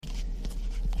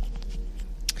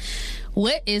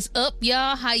What is up,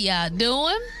 y'all? How y'all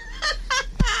doing?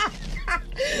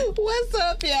 What's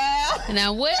up, y'all?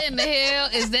 Now, what in the hell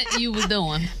is that you was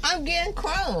doing? I'm getting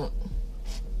crunk.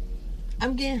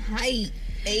 I'm getting hype.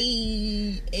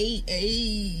 Hey,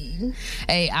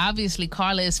 obviously,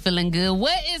 Carla is feeling good.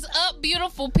 What is up,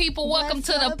 beautiful people? Welcome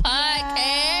to the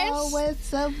podcast. Y'all?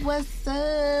 What's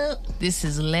up? This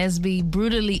is Lesby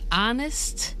Brutally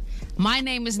Honest. My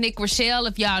name is Nick Rochelle,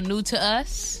 if y'all new to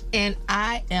us. And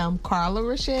I am Carla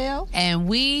Rochelle. And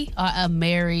we are a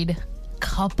married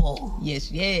couple.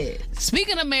 Yes.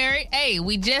 Speaking of married, hey,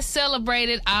 we just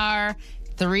celebrated our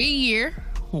 3-year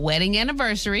wedding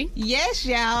anniversary. Yes,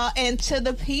 y'all. And to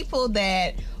the people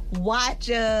that watch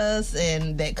us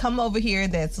and that come over here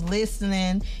that's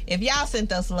listening, if y'all sent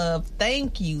us love,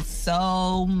 thank you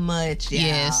so much, y'all.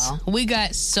 Yes, we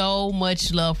got so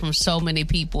much love from so many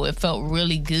people. It felt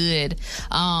really good.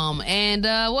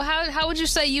 Well, how would you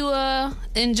say you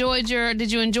did you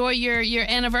enjoy your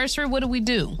anniversary? What did we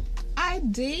do? I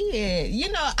did.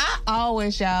 You know,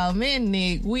 me and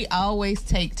Nick, we always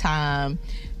take time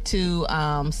to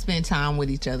spend time with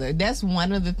each other. That's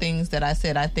one of the things that I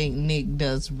said I think Nick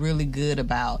does really good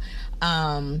about.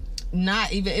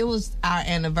 It was our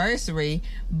anniversary,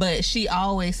 but she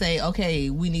always say, okay,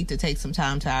 we need to take some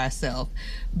time to ourselves.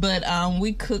 But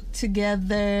we cooked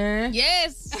together.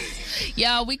 Yes.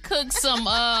 Y'all, we cooked some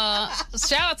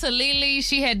shout out to Lily.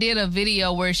 She had did a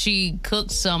video where she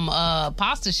cooked some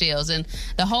pasta shells, and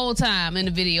the whole time in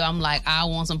the video I'm like, I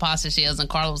want some pasta shells, and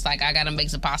Carla was like, I gotta make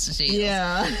some pasta shells.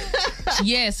 Yeah.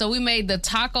 Yeah, so we made the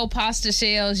taco pasta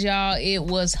shells, y'all. It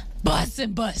was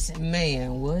bussin'.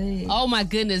 Man, what? Oh my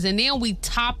goodness. And then we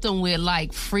topped them with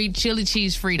like free chili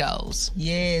cheese Fritos.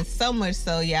 Yes, so much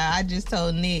so, y'all. I just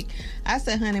told Nick, I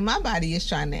said, honey, my body is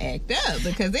trying to act up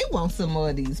because they want some more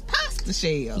of these pasta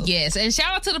shells. Yes, and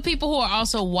shout out to the people who are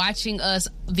also watching us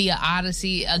via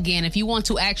Odyssey. Again, if you want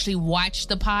to actually watch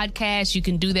the podcast, you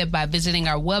can do that by visiting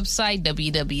our website,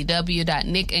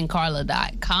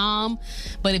 www.nickandcarla.com.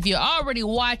 But if you're already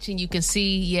watching, you can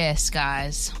see, yes,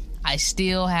 guys, I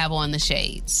still have on the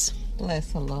shades.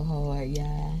 Bless the Lord,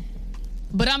 y'all.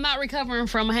 But I'm not recovering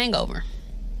from a hangover.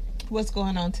 What's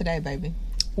going on today, baby?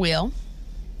 Well,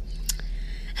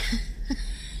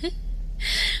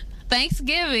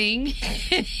 Thanksgiving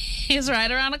is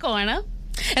right around the corner.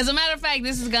 As a matter of fact,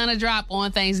 this is going to drop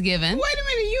on Thanksgiving. Wait a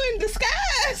minute, you in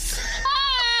disguise?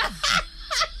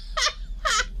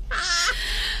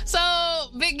 So,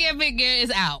 Big Gear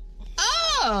is out.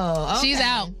 Oh, okay. She's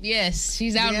out. Yes,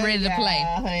 she's out and ready to play.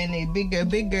 Honey, big girl,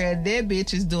 that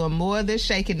bitch is doing more than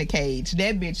shaking the cage.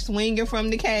 That bitch swinging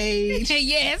from the cage.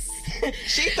 Yes.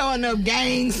 She throwing up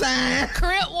gang signs.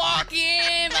 Crip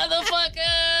walking,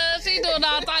 motherfucker. She doing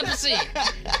all type of shit.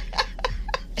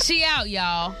 She out,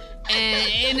 y'all.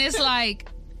 And it's like,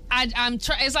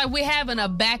 it's like we're having a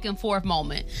back and forth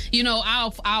moment. You know,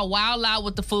 I'll wild out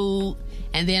with the food,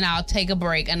 and then I'll take a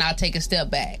break and I'll take a step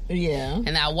back. Yeah.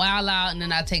 And I'll wild out and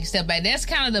then I'll take a step back. That's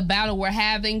kind of the battle we're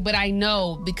having, but I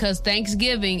know because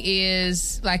Thanksgiving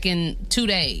is like in 2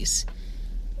 days,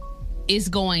 it's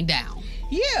going down.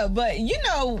 Yeah, but you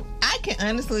know, I can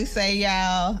honestly say,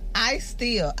 y'all, I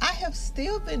have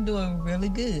still been doing really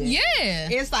good. Yeah.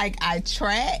 It's like I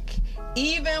track.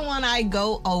 Even when I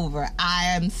go over,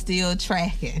 I am still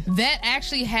tracking. That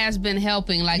actually has been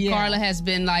helping. Like, yeah. Carla has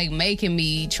been like making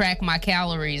me track my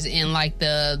calories in like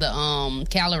the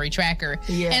calorie tracker.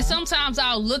 Yeah. And sometimes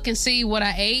I'll look and see what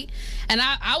I ate, and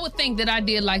I would think that I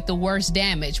did like the worst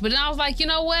damage. But then I was like, you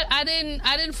know what? I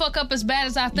didn't fuck up as bad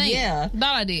as I think. Yeah.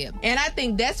 Thought I did. And I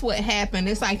think that's what happened.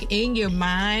 It's like in your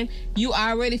mind, you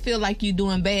already feel like you're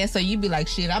doing bad, so you be like,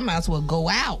 shit, I might as well go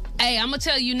out. Hey, I'm gonna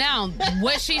tell you now,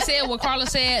 what she said, what Carla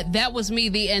said, that was me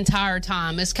the entire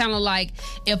time. It's kind of like,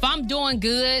 if I'm doing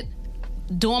good,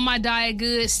 doing my diet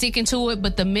good, sticking to it,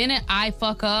 but the minute I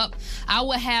fuck up, I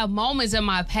would have moments in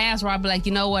my past where I'd be like,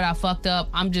 you know what, I fucked up,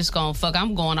 I'm just gonna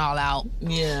I'm going all out.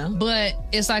 Yeah. But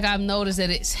it's like I've noticed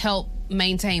that it's helped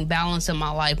maintain balance in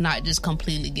my life, not just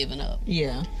completely giving up.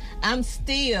 Yeah. I'm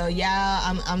still,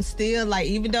 y'all, I'm still like,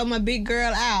 even though my big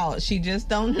girl out, she just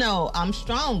don't know I'm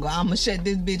stronger. I'm gonna shut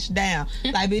this bitch down.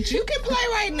 Like, bitch, you can play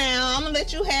right now. I'm gonna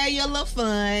let you have your little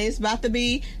fun. It's about to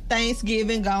be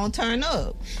Thanksgiving, gonna turn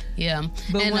up. Yeah.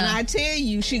 But when I tell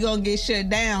you she gonna get shut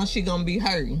down, she gonna be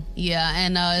hurting. Yeah,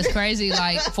 and it's crazy,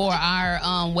 like, for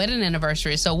our wedding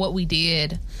anniversary. So what we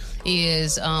did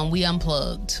is we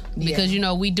unplugged because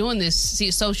we doing this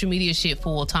social media shit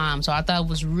full time. So I thought it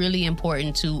was really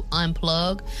important to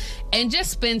unplug and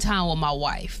just spend time with my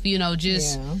wife.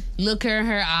 Just look her in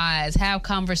her eyes, have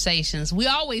conversations. We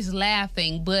always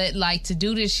laughing, but like to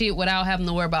do this shit without having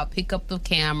to worry about pick up the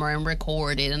camera and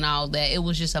record it and all that. It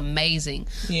was just amazing.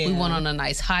 Yeah. We went on a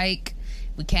nice hike.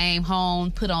 We came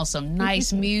home, put on some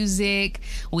nice music.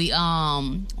 We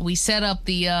set up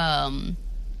the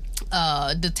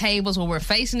tables where we're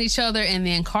facing each other, and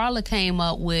then Carla came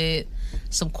up with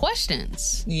some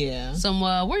questions. Yeah.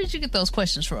 Where did you get those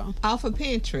questions from? Off of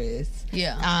Pinterest.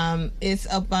 Yeah. It's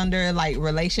up under like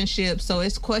relationships, so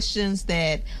it's questions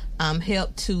that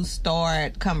help to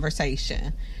start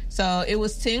conversation. So it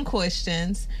was 10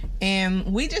 questions, and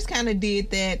we just kind of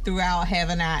did that throughout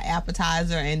having our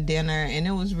appetizer and dinner, and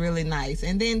it was really nice.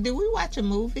 And then did we watch a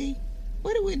movie?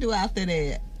 What did we do after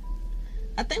that?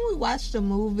 I think we watched a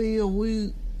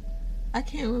movie, I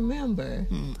can't remember.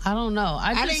 I don't know.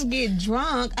 I didn't get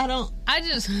drunk. I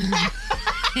just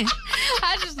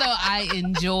know I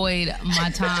enjoyed my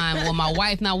time with my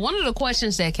wife. Now, one of the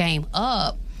questions that came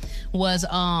up was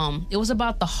it was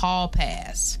about the hall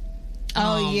pass.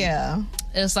 Oh, yeah.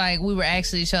 It's like we were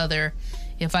asking each other,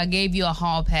 if I gave you a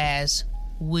hall pass,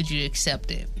 would you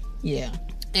accept it? Yeah.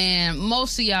 And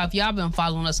most of y'all, if y'all been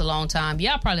following us a long time,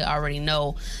 y'all probably already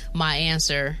know my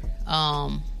answer.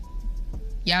 Y'all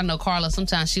know Carla,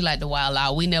 sometimes she like to wild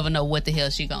out. We never know what the hell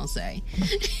she gonna say.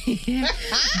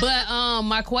 But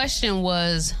my question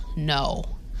was no.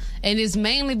 And it's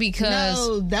mainly because...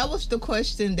 No, that was the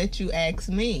question that you asked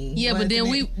me. Yeah, but then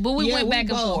we went back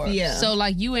and forth. Yeah. So,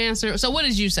 like, you answered... So, what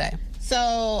did you say?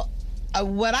 So,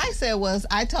 what I said was,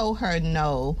 I told her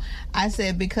no. I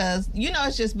said because,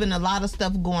 it's just been a lot of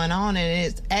stuff going on, and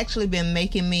it's actually been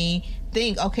making me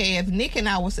think, okay, if Nick and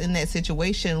I was in that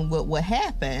situation, what would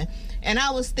happen? And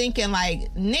I was thinking,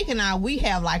 like, Nick and I, we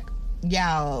have, like,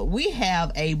 y'all, we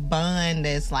have a bond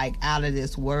that's like out of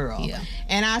this world. Yeah.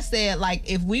 And I said, like,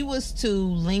 if we was to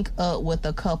link up with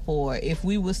a couple, or if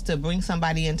we was to bring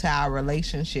somebody into our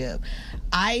relationship,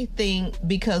 I think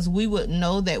because we would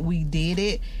know that we did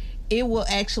it, it will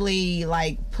actually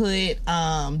like put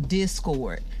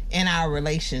discord in our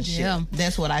relationship. Yeah.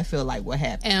 That's what I feel like what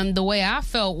happened. And the way I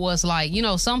felt was like,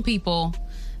 some people,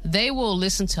 they will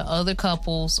listen to other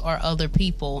couples or other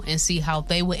people and see how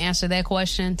they would answer that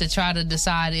question to try to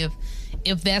decide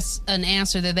if that's an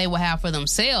answer that they will have for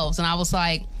themselves. And I was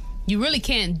like, you really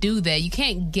can't do that. You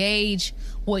can't gauge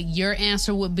what your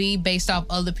answer would be based off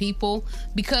other people.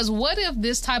 Because what if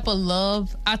this type of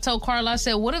love, I told Carla, I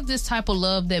said, what if this type of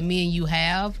love that me and you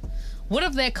have, what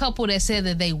if that couple that said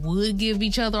that they would give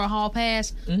each other a hall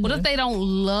pass, what if they don't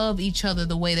love each other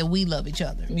the way that we love each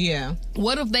other? Yeah.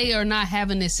 What if they are not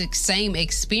having this same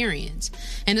experience?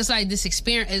 And it's like this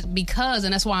experience, because,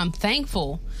 and that's why I'm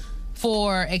thankful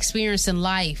for experiencing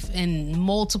life and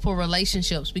multiple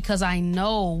relationships, because I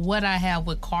know what I have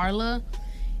with Carla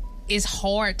is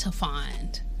hard to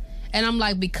find. And I'm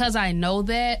like, because I know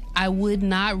that, I would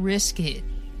not risk it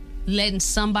letting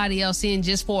somebody else in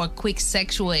just for a quick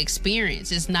sexual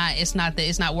experience. It's not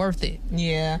worth it.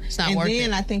 Yeah. It's not worth it.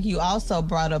 And then I think you also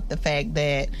brought up the fact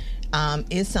that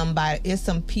it's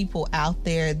some people out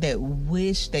there that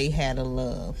wish they had a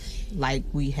love like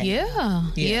we have.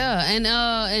 Yeah.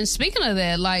 And speaking of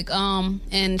that, like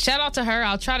and shout out to her.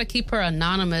 I'll try to keep her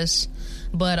anonymous,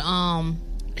 but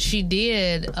she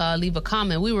did leave a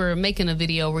comment. We were making a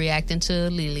video reacting to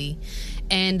Lily,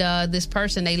 and this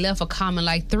person, they left a comment,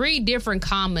 like 3 different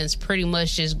comments, pretty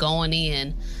much just going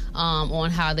in on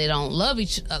how they don't love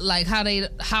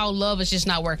how love is just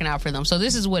not working out for them. So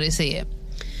this is what it said.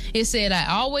 It said,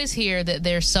 I always hear that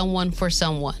there's someone for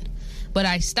someone, but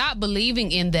I stopped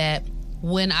believing in that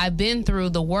when I've been through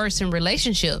the worst in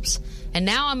relationships. And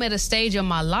now I'm at a stage of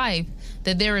my life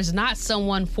that there is not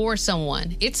someone for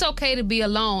someone. It's okay to be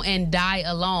alone and die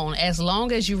alone, as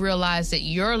long as you realize that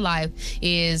your life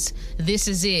is, this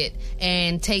is it,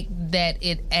 and take that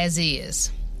it as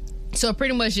is. So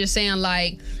pretty much just saying,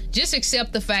 like, just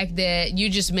accept the fact that you're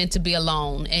just meant to be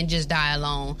alone and just die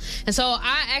alone. And so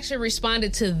I actually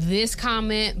responded to this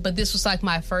comment, but this was like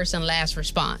my first and last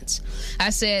response. I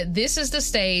said, this is the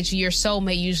stage your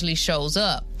soulmate usually shows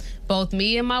up. Both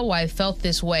me and my wife felt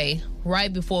this way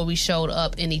right before we showed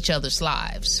up in each other's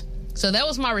lives. So that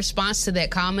was my response to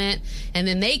that comment. And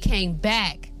then they came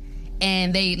back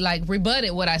and they like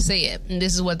rebutted what I said. And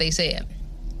this is what they said.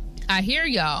 I hear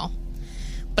y'all,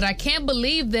 but I can't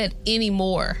believe that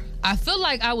anymore. I feel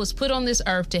like I was put on this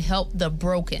earth to help the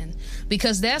broken,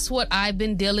 because that's what I've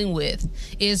been dealing with,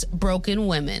 is broken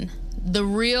women. the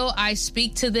real I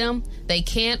speak to them, they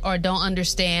can't or don't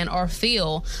understand or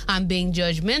feel I'm being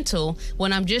judgmental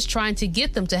when I'm just trying to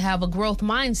get them to have a growth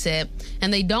mindset,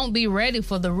 and they don't be ready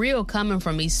for the real coming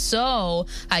from me. So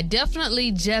I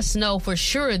definitely just know for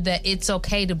sure that it's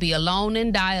okay to be alone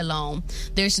and die alone.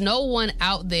 There's no one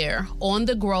out there on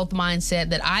the growth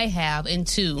mindset that I have, and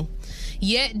two,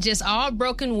 yet just all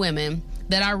broken women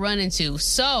that I run into.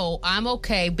 So I'm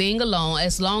okay being alone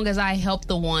as long as I help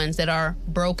the ones that are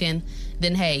broken.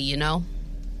 Then hey, you know.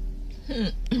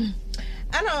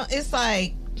 I don't. It's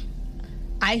like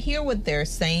I hear what they're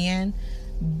saying,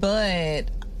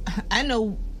 but I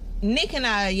know Nick and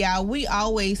I, y'all, we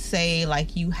always say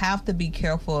like you have to be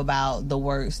careful about the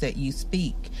words that you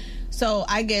speak. So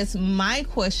I guess my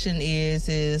question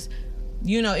is,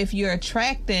 you know, if you're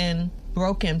attracting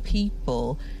broken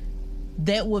people,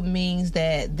 that would means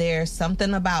that there's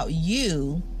something about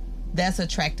you that's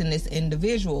attracting this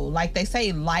individual. Like they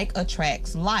say, like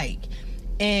attracts like.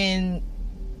 And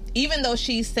even though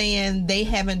she's saying they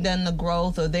haven't done the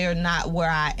growth or they're not where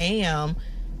I am,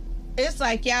 it's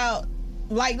like, y'all,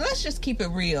 like, let's just keep it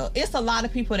real. It's a lot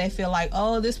of people that feel like,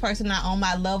 oh, this person not on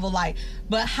my level. Like,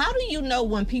 but how do you know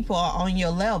when people are on your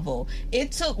level?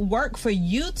 It took work for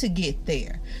you to get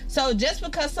there. So just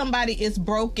because somebody is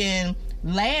broken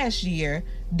last year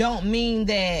don't mean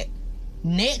that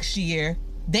next year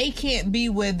they can't be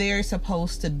where they're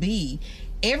supposed to be.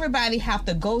 Everybody have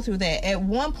to go through that. At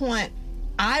one point,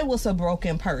 I was a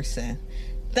broken person.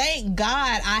 Thank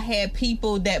God I had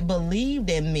people that believed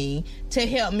in me to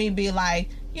help me be like,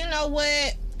 you know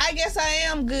what? I guess I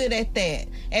am good at that.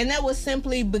 And that was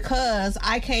simply because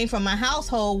I came from a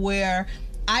household where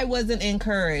I wasn't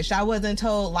encouraged. I wasn't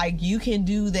told, like, you can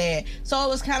do that. So it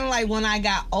was kind of like when I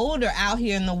got older out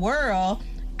here in the world,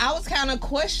 I was kind of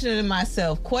questioning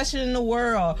myself, questioning the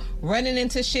world, running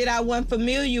into shit I wasn't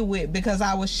familiar with because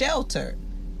I was sheltered.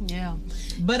 Yeah.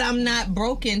 But I'm not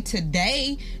broken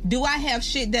today. Do I have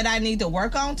shit that I need to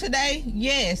work on today?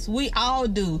 Yes, we all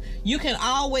do. You can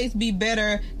always be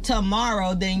better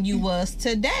tomorrow than you was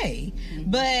today.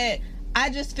 But I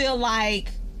just feel like,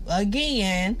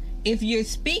 again, if you're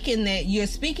speaking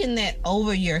that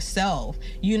over yourself.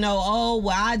 You know, oh,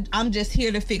 well, I'm just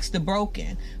here to fix the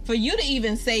broken. For you to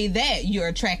even say that, you're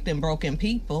attracting broken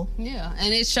people. Yeah,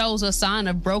 and it shows a sign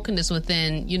of brokenness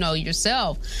within, you know,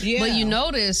 yourself. Yeah. But you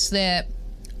notice that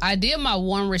I did my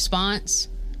one response,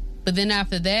 but then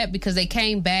after that, because they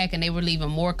came back and they were leaving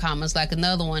more comments, like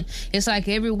another one, it's like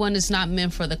everyone is not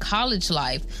meant for the college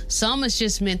life. Some is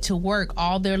just meant to work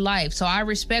all their life. So I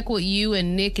respect what you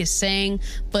and Nick is saying,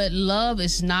 but love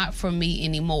is not for me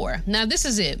anymore. Now, this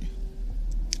is it.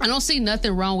 I don't see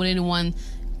nothing wrong with anyone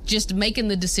just making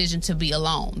the decision to be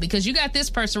alone, because you got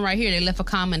this person right here. They left a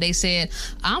comment. They said,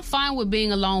 I'm fine with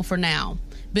being alone for now.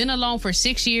 Been alone for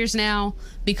 6 years now,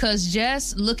 because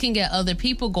just looking at other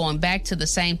people going back to the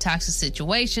same toxic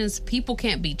situations, people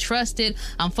can't be trusted.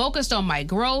 I'm focused on my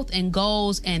growth and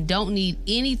goals and don't need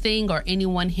anything or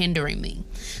anyone hindering me.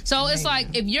 So it's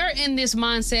like, if you're in this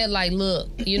mindset, like, look,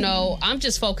 you know, I'm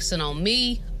just focusing on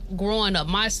me, growing up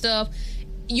my stuff,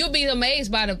 you'll be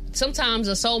amazed by sometimes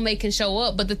a soulmate can show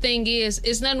up. But the thing is,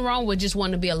 it's nothing wrong with just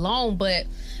wanting to be alone. But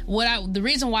the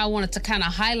reason why I wanted to kind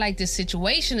of highlight this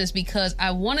situation is because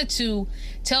I wanted to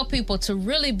tell people to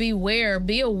really be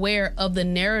aware of the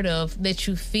narrative that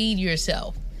you feed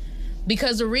yourself.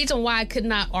 Because the reason why I could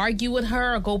not argue with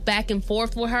her or go back and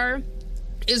forth with her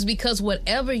is because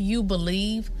whatever you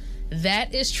believe,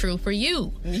 that is true for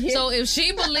you. Yeah. So if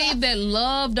she believed that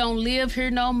love don't live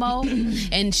here no more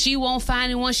and she won't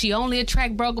find anyone, she only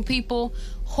attract broken people,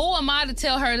 who am I to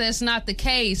tell her that's not the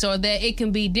case or that it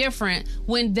can be different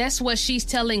when that's what she's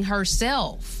telling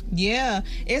herself? Yeah.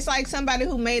 It's like somebody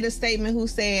who made a statement who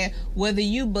said, whether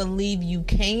you believe you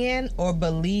can or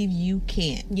believe you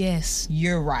can't. Yes.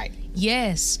 You're right.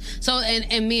 Yes. So,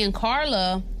 and me and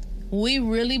Carla, we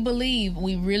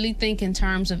really think in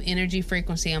terms of energy,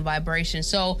 frequency, and vibration.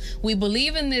 So we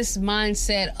believe in this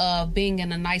mindset of being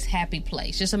in a nice, happy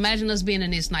place. Just imagine us being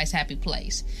in this nice, happy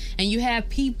place. And you have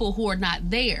people who are not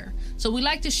there. So we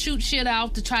like to shoot shit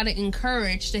out to try to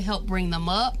encourage, to help bring them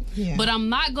up. Yeah. But I'm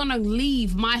not going to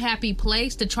leave my happy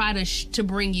place to try to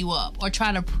bring you up or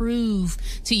try to prove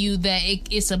to you that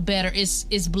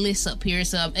it's bliss up here.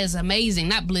 It's amazing.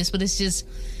 Not bliss, but it's just...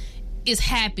 it's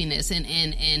happiness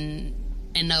and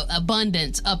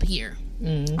abundance up here.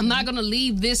 Mm-hmm. I'm not going to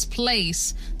leave this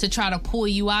place to try to pull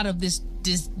you out of this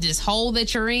this hole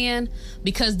that you're in,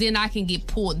 because then I can get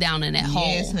pulled down in that hole.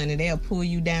 Yes, honey, they'll pull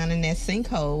you down in that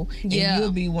sinkhole, and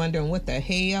you'll be wondering what the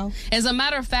hell. As a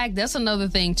matter of fact, that's another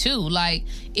thing too. Like,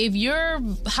 if you're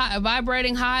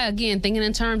vibrating high, again, thinking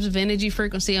in terms of energy,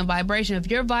 frequency, and vibration, if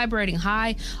you're vibrating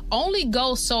high, only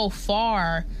go so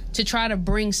far to try to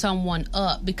bring someone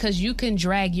up, because you can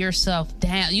drag yourself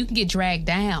down. You can get dragged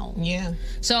down. Yeah.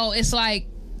 So it's like,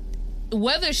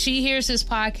 whether she hears this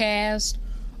podcast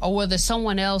or whether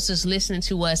someone else is listening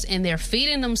to us and they're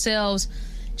feeding themselves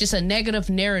just a negative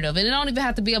narrative, and it don't even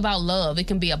have to be about love. It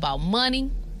can be about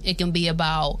money. It can be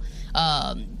about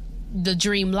the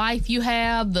dream life you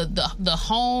have, the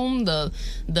home,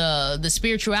 the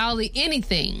spirituality,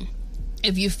 anything.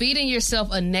 If you're feeding yourself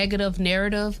a negative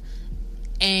narrative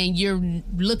and you're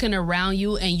looking around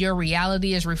you and your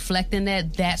reality is reflecting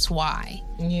that, that's why.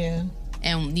 Yeah.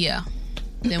 And yeah.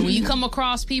 Then when you come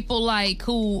across people like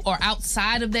who are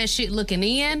outside of that shit looking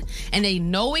in, and they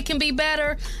know it can be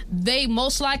better, they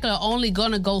most likely are only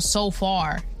gonna go so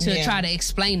far to try to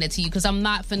explain it to you, because I'm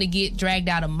not finna get dragged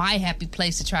out of my happy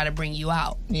place to try to bring you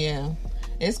out. Yeah.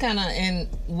 It's kind of, and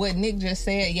what Nick just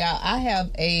said, y'all, I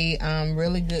have a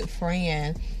really good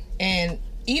friend, and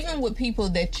even with people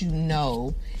that you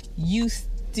know, you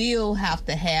still have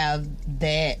to have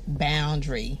that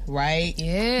boundary, right?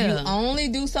 Yeah. You only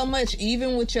do so much,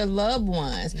 even with your loved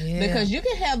ones, because you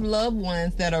can have loved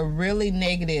ones that are really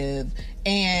negative,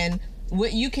 and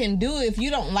what you can do, if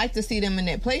you don't like to see them in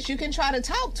that place, you can try to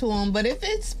talk to them. But if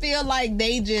it's feel like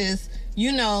they just,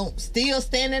 still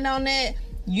standing on that,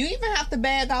 you even have to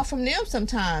back off from them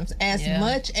sometimes, as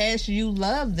much as you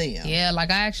love them. Yeah,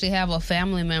 like I actually have a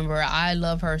family member. I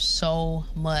love her so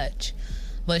much,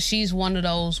 but she's one of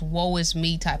those woe is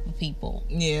me type of people.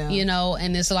 Yeah.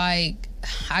 And it's like,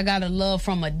 I gotta love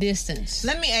from a distance.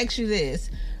 Let me ask you this.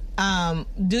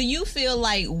 Do you feel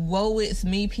like woe is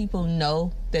me people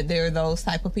know that they're those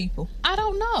type of people? I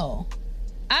don't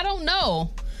know.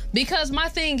 Because my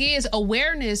thing is,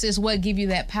 awareness is what give you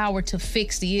that power to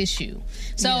fix the issue.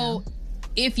 So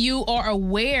if you are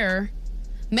aware,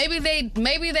 maybe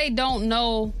they don't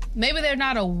know, maybe they're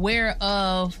not aware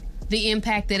of the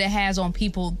impact that it has on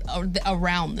people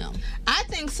around them. I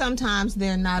think sometimes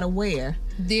they're not aware.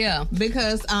 Yeah.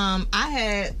 Because I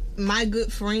had my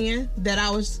good friend that I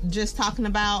was just talking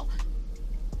about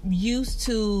used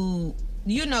to,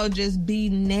 just be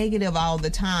negative all the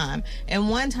time. And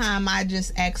one time I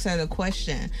just asked her the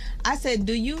question. I said,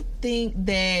 do you think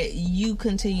that you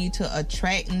continue to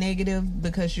attract negative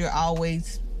because you're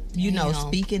always,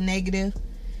 speaking negative?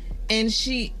 And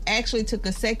she actually took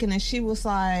a second, and she was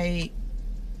like,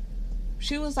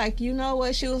 you know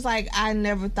what? She was like, I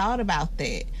never thought about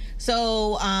that.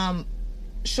 So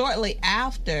shortly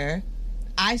after,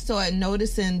 I started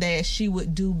noticing that she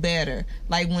would do better.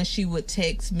 Like when she would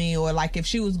text me, or like if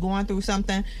she was going through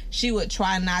something, she would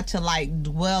try not to like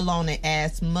dwell on it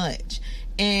as much.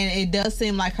 And it does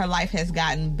seem like her life has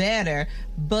gotten better,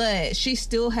 but she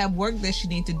still have work that she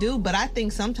need to do. But I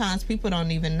think sometimes people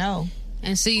don't even know.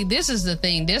 And see, this is the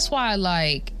thing. That's why,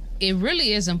 like, it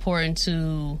really is important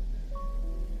to,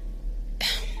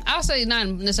 I'll say not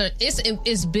necessarily,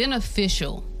 it's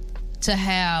beneficial to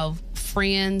have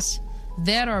friends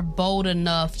that are bold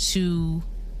enough to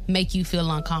make you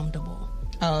feel uncomfortable.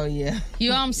 Oh, yeah. You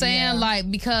know what I'm saying? Yeah. Like,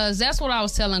 because that's what I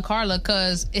was telling Carla,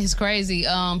 because it's crazy.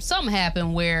 Something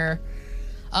happened where,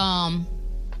 trying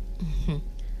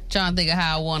to think of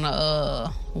how I want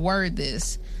to word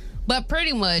this. But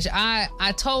pretty much,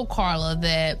 I told Carla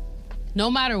that no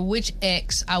matter which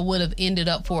ex I would have ended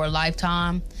up for a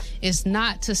lifetime, it's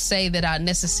not to say that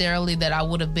I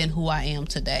would have been who I am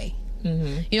today.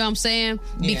 Mm-hmm. You know what I'm saying?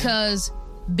 Yeah. Because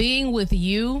being with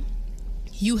you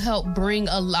helped bring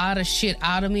a lot of shit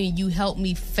out of me. You helped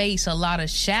me face a lot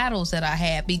of shadows that I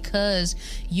had, because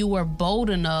you were bold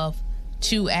enough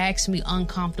to ask me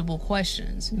uncomfortable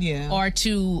questions, or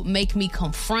to make me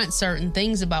confront certain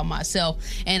things about myself.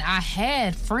 And I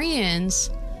had friends,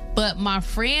 but my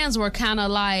friends were kind of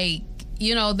like,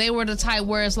 they were the type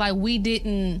where it's like we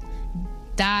didn't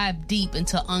dive deep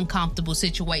into uncomfortable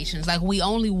situations. Like, we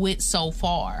only went so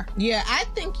far. Yeah, I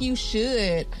think you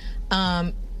should,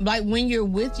 like when you're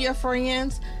with your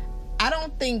friends, I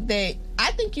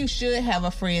think you should have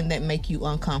a friend that make you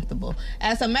uncomfortable.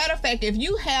 As a matter of fact, if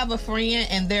you have a friend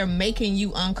and they're making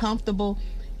you uncomfortable,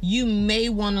 you may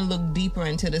want to look deeper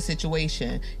into the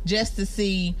situation just to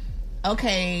see,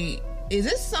 okay, is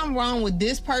this something wrong with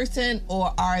this person,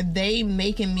 or are they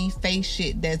making me face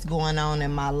shit that's going on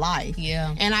in my life?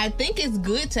 Yeah. And I think it's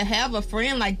good to have a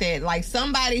friend like that, like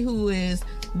somebody who is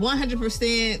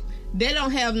 100% they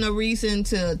don't have no reason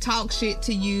to talk shit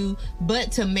to you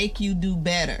but to make you do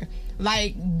better.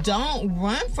 Like, don't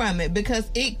run from it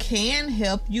because it can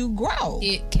help you grow.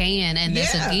 It can. And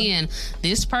this, again,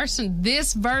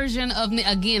 this version of,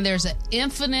 again, there's an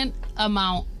infinite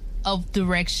amount of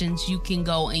directions you can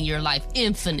go in your life.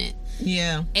 Infinite.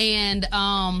 Yeah. And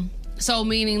so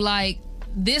meaning like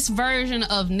this version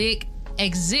of Nick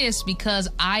exists because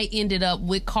I ended up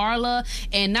with Carla,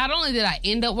 and not only did I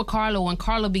end up with Carla, when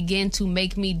Carla began to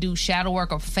make me do shadow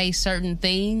work or face certain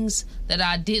things that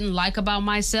I didn't like about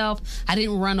myself, I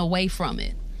didn't run away from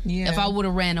it. If I would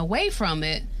have ran away from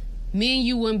it, me and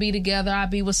you wouldn't be together. I'd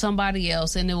be with somebody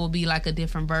else, and it will be like a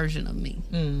different version of me.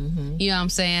 Mm-hmm. You know what I'm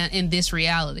saying? In this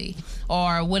reality,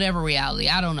 or whatever reality.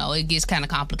 I don't know. It gets kind of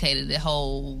complicated, the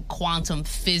whole quantum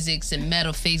physics and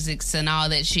metaphysics and all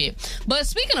that shit. But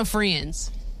speaking of friends,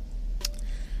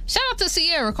 shout out to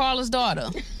Sierra, Carla's daughter.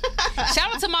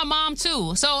 Shout out to my mom,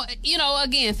 too. So, you know,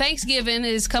 again, Thanksgiving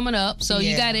is coming up. So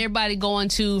you got everybody going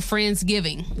to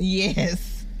Friendsgiving.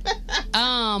 Yes.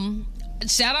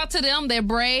 Shout out to them. They're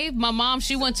brave. My mom,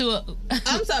 she went to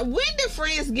I'm sorry, when did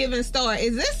Friendsgiving start?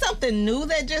 Is this something new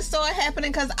that just started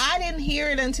happening? Because I didn't hear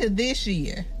it until this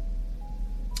year.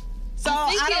 So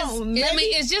I mean,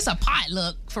 it's just a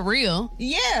potluck for real.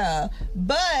 Yeah,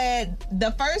 but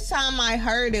the first time I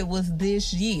heard it was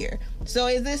this year. So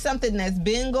is this something that's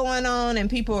been going on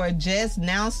and people are just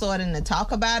now starting to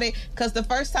talk about it? Because the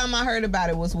first time I heard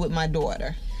about it was with my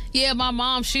daughter. Yeah, my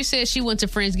mom, she said she went to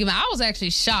Friendsgiving. I was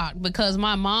actually shocked because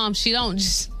my mom, she don't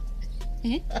just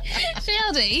eat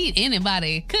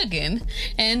anybody cooking.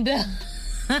 And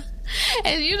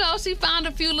and you know, she found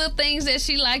a few little things that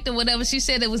she liked or whatever. She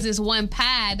said there was this one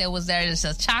pie that was there. It's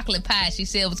a chocolate pie. She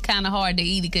said it was kind of hard to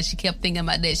eat it because she kept thinking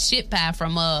about that shit pie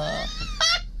from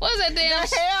what was that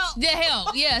damn? The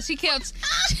Help. Yeah, she kept.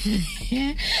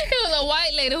 It was a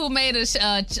white lady who made I was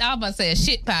about to say a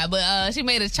shit pie, but she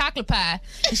made a chocolate pie.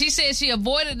 And she said she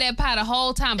avoided that pie the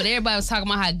whole time, but everybody was talking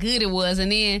about how good it was.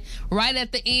 And then right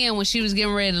at the end, when she was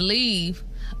getting ready to leave,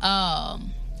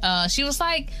 she was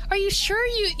like, "Are you sure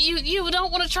you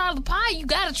don't want to try the pie? You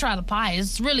got to try the pie.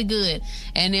 It's really good."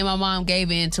 And then my mom gave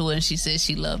in to it, and she said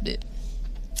she loved it.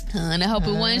 And I hope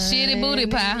it wasn't shitty booty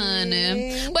pie,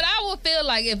 honey. But I would feel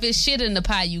like if it's shit in the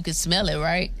pie, you could smell it,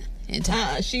 right?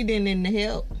 She didn't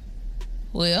help.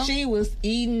 Well, she was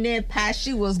eating that pie.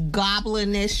 She was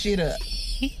gobbling that shit up.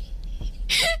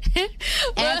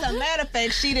 As a matter of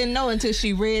fact, she didn't know until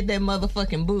she read that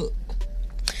motherfucking book.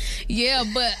 Yeah,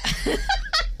 but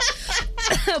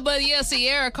but yeah,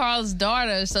 Sierra, Carl's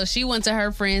daughter. So she went to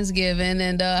her Friendsgiving,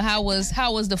 and how was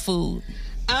the food?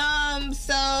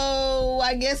 So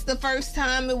I guess the first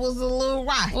time it was a little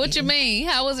rocky. What you mean?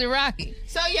 How was it rocky?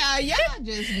 So y'all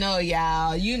just know,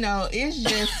 you know, it's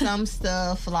just some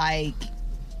stuff like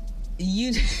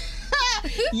you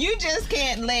just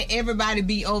can't let everybody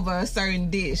be over a certain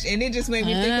dish. And it just made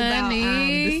me think about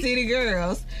the City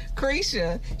Girls.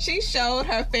 Krisha, she showed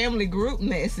her family group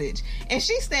message, and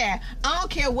she said, "I don't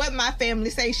care what my family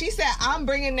say." She said, "I'm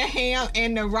bringing the ham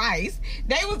and the rice."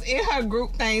 They was in her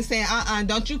group thing saying,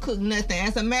 don't you cook nothing.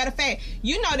 As a matter of fact,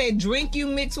 you know that drink you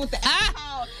mix with the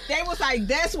alcohol? They was like,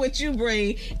 "That's what you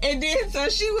bring." And then so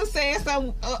she was saying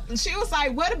she was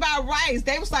like, "What about rice?"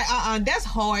 They was like, that's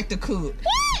hard to cook.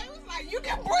 What? You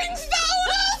can bring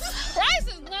sodas. Rice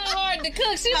is not hard to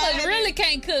cook. She really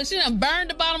can't cook. She done burned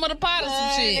the bottom of the pot or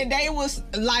some shit.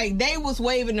 And they was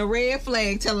waving the red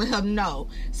flag, telling her no.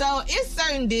 So it's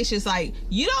certain dishes like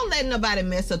you don't let nobody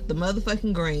mess up the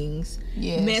motherfucking greens.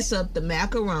 Yes. Mess up the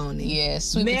macaroni. Yes,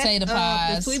 sweet potato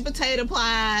pies. The sweet potato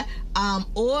pie,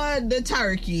 or the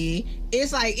turkey.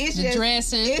 It's like it's the just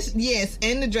dressing.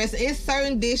 And the dressing. It's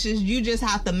certain dishes you just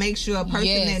have to make sure a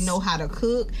person that know how to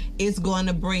cook is going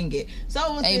to bring it. So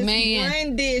it was this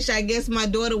one dish I guess my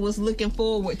daughter was looking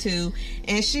forward to,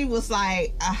 and she was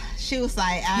like, I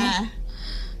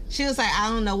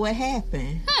don't know what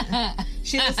happened.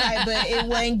 She was like, but it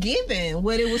wasn't given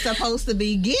what it was supposed to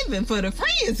be given for the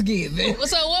Friendsgiving.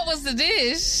 So what was the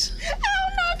dish? I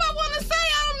don't know if I want to say.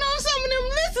 I don't know if some of them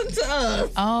listen to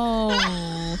us.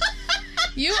 Oh.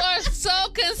 You are so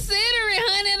considerate,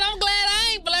 honey, and I'm glad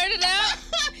I ain't blurted out.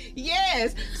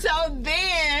 Yes. So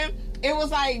then it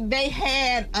was like they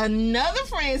had another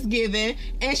Friendsgiving,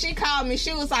 and she called me.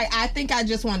 She was like, "I think I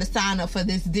just want to sign up for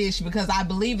this dish because I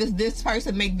believe if this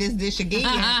person make this dish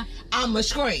again, I'ma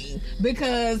scream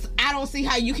because I don't see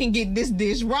how you can get this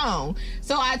dish wrong."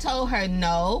 So I told her,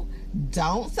 "No,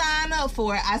 don't sign up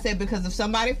for it." I said, because if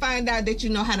somebody find out that you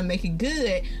know how to make it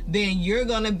good, then you're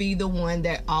gonna be the one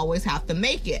that always have to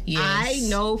make it. Yes. I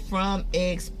know from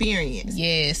experience.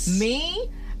 Yes. Me,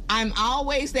 I'm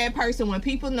always that person when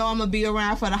people know I'm gonna be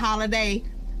around for the holiday.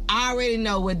 I already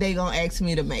know what they gonna ask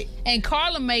me to make. And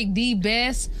Carla make the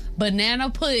best banana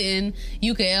pudding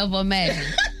you could ever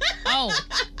imagine.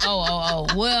 Oh.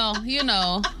 Well, you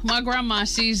know, my grandma,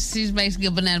 she's basically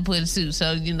a banana pudding too.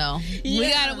 So, you know,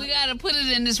 we gotta put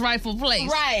it in this rightful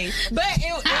place. Right. But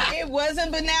it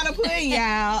wasn't banana pudding,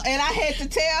 y'all. And I had to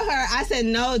tell her, I said,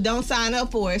 no, don't sign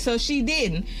up for it. So she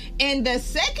didn't. And the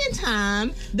second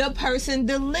time, the person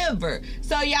delivered.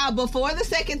 So, y'all, before the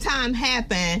second time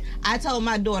happened, I told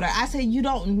my daughter, I said, you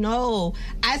don't know.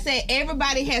 I said,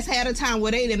 everybody has had a time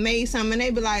where they done made something and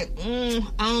they be like, I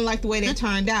don't like the way that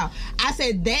turned out. I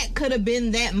said, that could have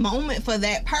been that moment for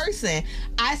that person.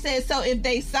 I said, so if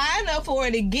they sign up for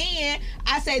it again,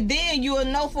 I said, then you will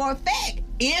know for a fact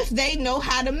if they know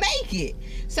how to make it.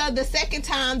 So the second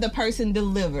time the person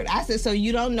delivered, I said, so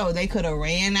you don't know. They could have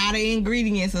ran out of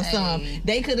ingredients or something.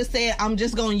 They could have said, I'm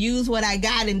just going to use what I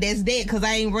got and that's that because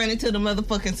I ain't running to the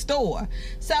motherfucking store.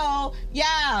 So,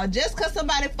 y'all, just because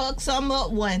somebody fucked something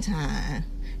up one time,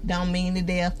 don't mean that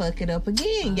they'll fuck it up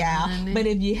again, y'all. But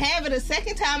if you have it a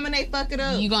second time and they fuck it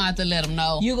up, you're going to have to let them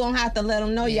know. You're going to have to let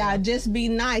them know, y'all. Just be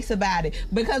nice about it.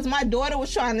 Because my daughter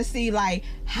was trying to see, like,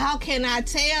 how can I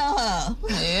tell her?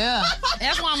 Yeah.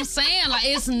 That's what I'm saying. Like,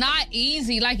 it's not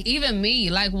easy. Like, even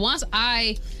me. Like, once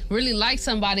I really like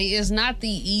somebody, it's not the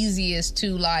easiest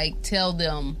to, like, tell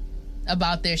them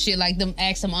about their shit, like them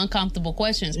ask them uncomfortable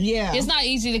questions. Yeah. It's not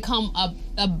easy to come up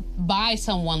by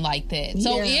someone like that.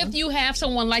 So if you have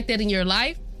someone like that in your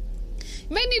life,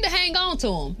 you may need to hang on to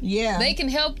them. Yeah. They can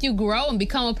help you grow and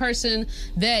become a person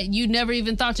that you never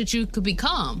even thought that you could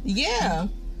become. Yeah.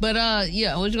 But, what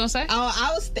you gonna say? Oh,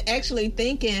 I was actually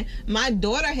thinking, my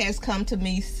daughter has come to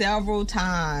me several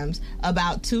times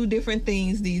about 2 different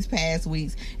things these past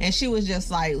weeks. And she was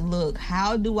just like, look,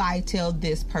 how do I tell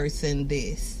this person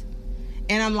this?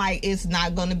 And I'm like, it's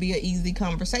not going to be an easy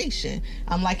conversation.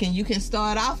 I'm like, and you can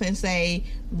start off and say,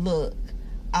 look,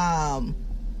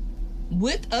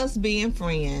 with us being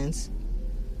friends,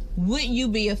 would you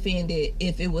be offended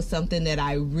if it was something that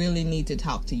I really need to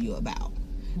talk to you about?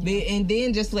 And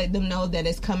then just let them know that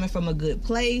it's coming from a good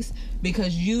place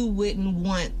because you wouldn't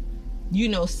want, you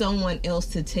know, someone else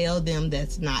to tell them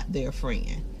that's not their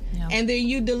friend. Yeah. And then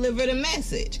you deliver the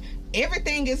message.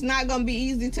 Everything is not going to be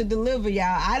easy to deliver, y'all.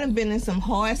 I done been in some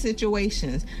hard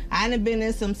situations. I done been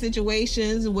in some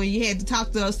situations where you had to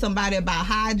talk to somebody about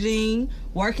hygiene,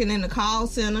 working in the call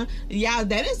center. Y'all,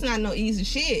 that is not no easy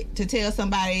shit to tell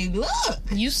somebody, look,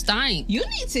 you stink. You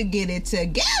need to get it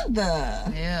together.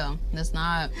 Yeah, that's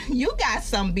not. You got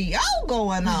some BO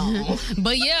going on.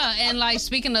 But yeah, and like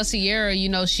speaking of Sierra, you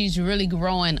know, she's really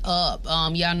growing up.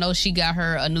 Y'all know she got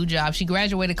her a new job. She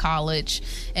graduated college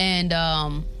and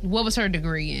what was her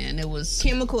degree in? It was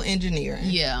chemical engineering.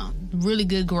 Yeah, really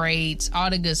good grades, all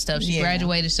the good stuff. She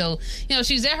graduated, so you know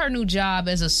she's at her new job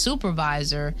as a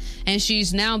supervisor, and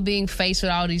she's now being faced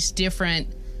with all these different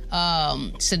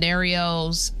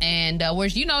scenarios, and where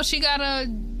you know she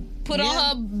gotta put on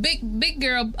her big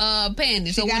girl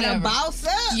panties. She gotta boss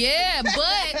up. Yeah,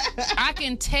 but I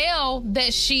can tell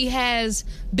that she has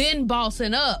been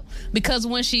bossing up because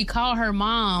when she called her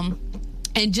mom.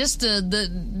 And just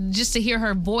to hear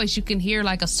her voice, you can hear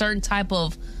like a certain type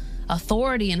of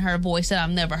authority in her voice that I've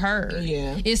never heard.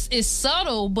 Yeah, it's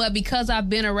subtle, but because I've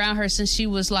been around her since she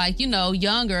was like, you know,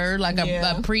 younger, like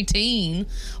a preteen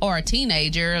or a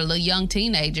teenager, a young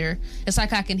teenager, it's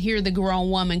like I can hear the grown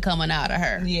woman coming out of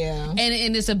her. Yeah,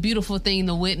 and it's a beautiful thing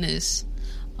to witness.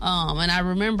 And I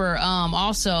remember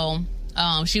also.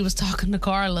 She was talking to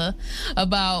Carla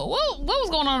about what was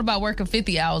going on about working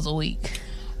 50 hours a week.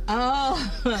 Oh,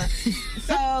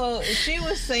 so she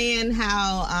was saying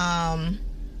how,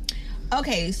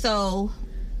 okay, so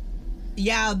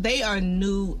y'all, they are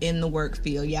new in the work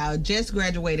field. Y'all just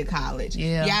graduated college.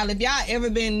 Yeah. Y'all, if y'all ever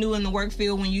been new in the work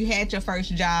field when you had your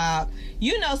first job,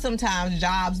 you know sometimes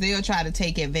jobs, they'll try to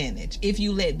take advantage if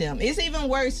you let them. It's even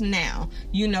worse now,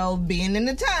 you know, being in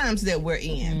the times that we're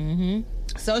in. Mm-hmm.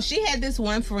 So she had this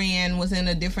one friend, was in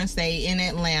a different state in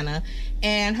Atlanta,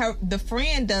 and the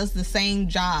friend does the same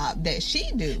job that she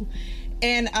do.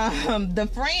 And the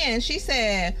friend, she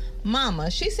said,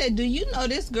 Mama, she said, do you know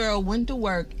this girl went to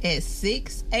work at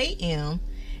 6 a.m.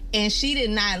 and she did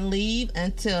not leave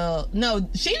until, no,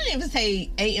 she didn't even say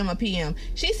a.m. or p.m.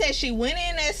 She said she went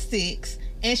in at 6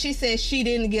 and she said she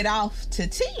didn't get off to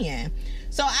 10.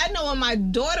 So I know when my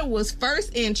daughter was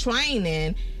first in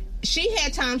training, she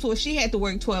had times where she had to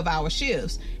work 12-hour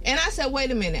shifts. And I said,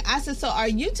 wait a minute. I said, so are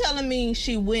you telling me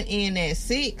she went in at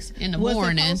 6 in the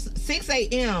morning, 6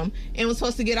 a.m. and was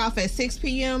supposed to get off at 6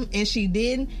 p.m. and she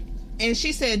didn't? And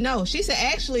she said no. She said,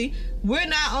 actually, we're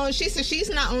not on, she said she's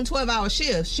not on 12-hour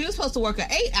shifts. She was supposed to work an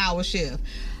 8-hour shift.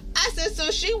 I said,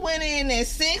 so she went in at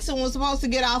 6 and was supposed to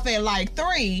get off at like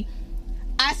 3.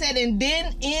 I said, and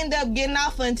didn't end up getting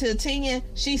off until 10.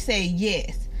 She said,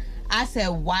 yes. I said,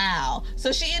 wow.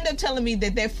 So she ended up telling me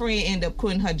that friend ended up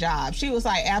quitting her job. She was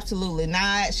like, absolutely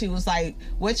not. She was like,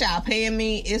 what y'all paying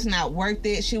me? It's not worth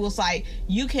it. She was like,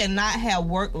 you cannot have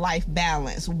work-life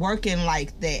balance working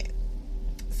like that.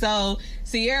 So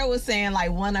Sierra was saying,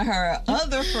 like, one of her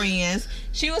other friends,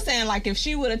 she was saying, like, if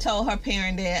she would have told her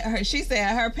parent that, she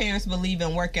said her parents believe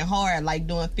in working hard, like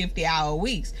doing 50-hour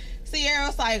weeks. Sierra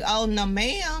was like, oh, no,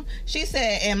 ma'am. She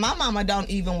said, and my mama don't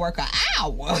even work an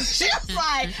hour. She was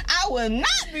like, I will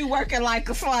not be working like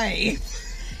a slave.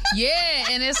 Yeah,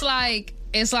 and it's like,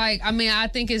 I mean, I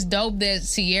think it's dope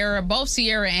that both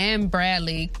Sierra and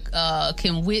Bradley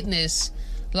can witness,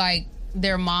 like,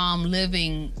 their mom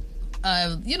living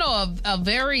a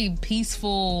very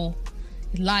peaceful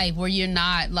life where you're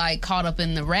not like caught up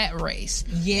in the rat race.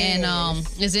 Yes.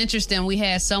 And it's interesting, we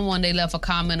had someone, they left a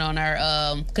comment on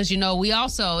our because we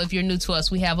also, if you're new to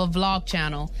us, we have a vlog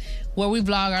channel where we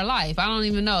vlog our life. I don't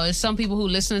even know, there's some people who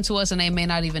listen to us and they may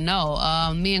not even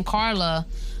know. Me and Carla,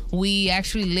 we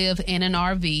actually live in an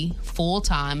RV full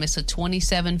time. It's a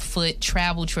 27-foot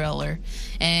travel trailer,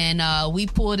 and we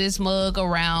pull this mug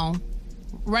around.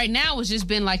 Right now, it's just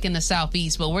been like in the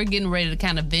Southeast, but we're getting ready to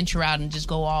kind of venture out and just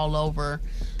go all over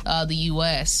the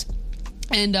U.S.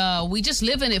 And we just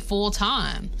live in it full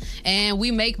time. And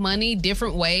we make money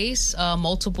different ways,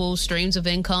 multiple streams of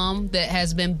income that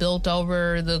has been built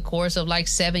over the course of like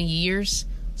 7 years.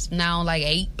 It's now like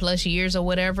 8+ years or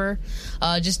whatever.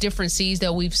 Just different seeds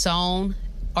that we've sown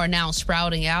are now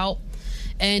sprouting out.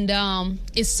 And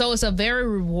it's a very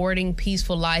rewarding,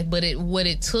 peaceful life. But what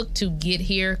it took to get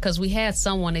here, because we had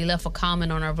someone, they left a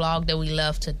comment on our vlog that we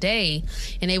left today,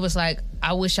 and they was like,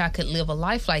 I wish I could live a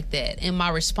life like that. And my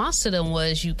response to them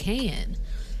was, you can,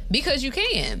 because you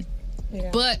can.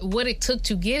 Yeah. But what it took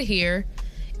to get here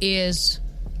is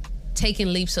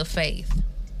taking leaps of faith.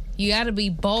 You got to be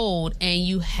bold, and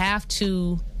you have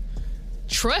to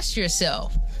trust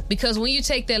yourself, because when you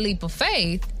take that leap of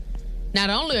faith, not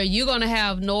only are you going to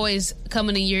have noise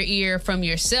coming in your ear from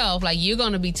yourself, like you're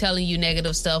going to be telling you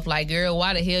negative stuff like, girl,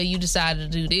 why the hell you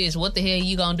decided to do this? What the hell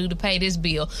you going to do to pay this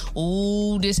bill?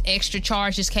 Ooh, this extra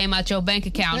charge just came out your bank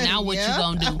account. Now what you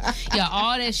going to do? Yeah,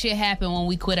 all that shit happened when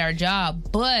we quit our job.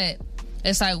 But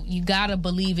it's like, you got to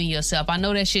believe in yourself. I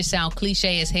know that shit sound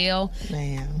cliche as hell.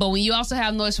 Man. But when you also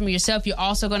have noise from yourself, you're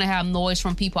also going to have noise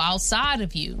from people outside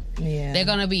of you. Yeah. They're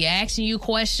going to be asking you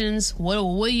questions. What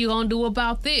are you going to do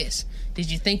about this? Did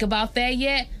you think about that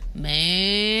yet?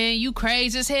 Man, you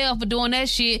crazy as hell for doing that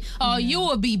shit. Oh, you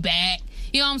will be back.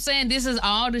 You know what I'm saying? This is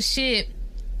all the shit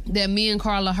that me and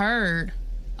Carla heard.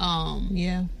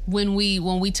 When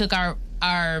we took our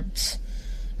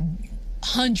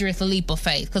 100th leap of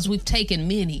faith, because we've taken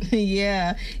many.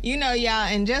 Yeah. Y'all,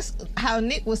 and just how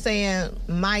Nick was saying,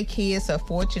 my kids are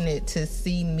fortunate to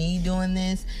see me doing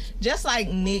this. Just like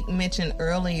Nick mentioned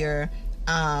earlier,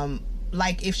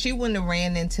 like, if she wouldn't have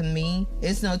ran into me,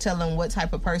 it's no telling what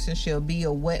type of person she'll be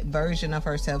or what version of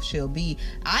herself she'll be.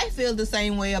 I feel the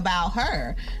same way about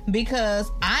her,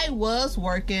 because I was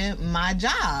working my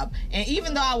job. And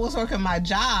even though I was working my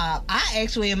job, I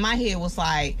actually, in my head, was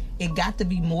like, it got to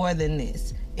be more than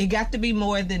this. It got to be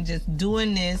more than just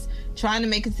doing this, trying to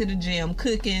make it to the gym,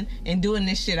 cooking, and doing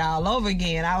this shit all over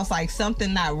again. I was like,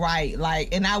 something not right.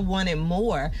 Like, and I wanted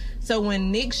more. So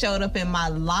when Nick showed up in my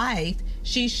life,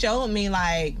 she showed me,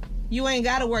 like, you ain't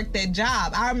got to work that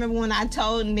job. I remember when I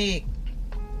told Nick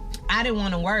I didn't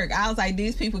want to work. I was like,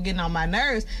 these people getting on my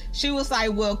nerves. She was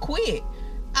like, well, quit.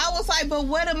 I was like, but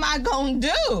what am I going to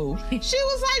do? She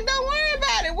was like, don't worry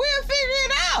about it. We'll figure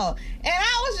it out. And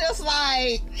I was just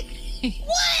like,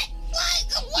 what? Like,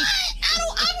 what? I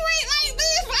don't operate like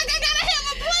this. Like, I got to have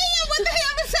a plan. What the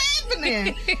hell is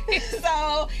happening?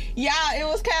 So, yeah, it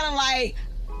was kind of like,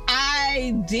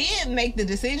 I did make the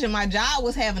decision. My job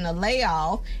was having a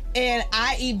layoff, and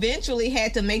I eventually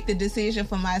had to make the decision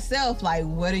for myself, like,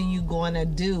 what are you going to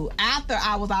do? After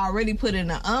I was already put in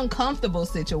an uncomfortable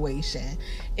situation,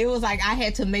 it was like I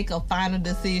had to make a final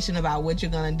decision about what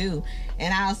you're going to do.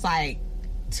 And I was like,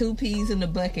 2 peas in the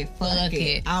bucket, fuck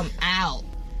it. I'm out.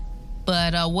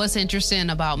 But what's interesting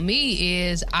about me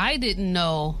is I didn't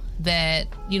know that,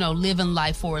 living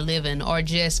life for a living, or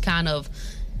just kind of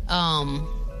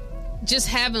just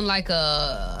having like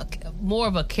a more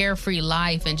of a carefree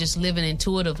life and just living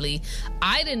intuitively,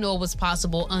 I didn't know it was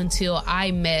possible until I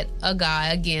met a guy.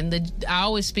 Again, I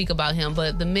always speak about him,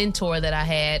 but the mentor that I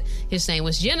had, his name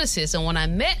was Genesis. And when I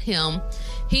met him,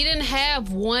 he didn't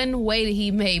have one way that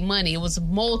he made money. It was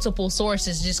multiple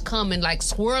sources just coming, like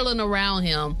swirling around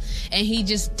him. And he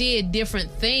just did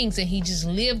different things, and he just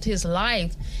lived his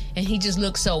life, and he just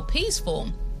looked so peaceful.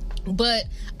 But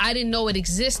I didn't know it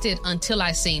existed until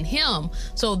I seen him.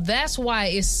 So that's why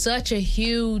it's such a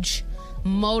huge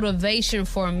motivation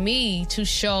for me to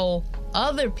show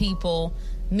other people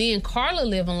me and Carla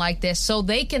living like that, so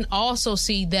they can also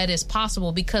see that it's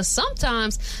possible, because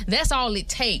sometimes that's all it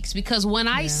takes. Because when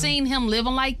I seen him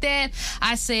living like that,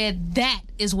 I said, that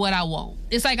is what I want.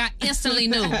 It's like I instantly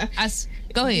knew.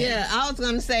 Go ahead. Yeah, I was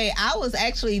going to say, I was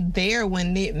actually there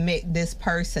when Nick met this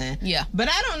person. Yeah. But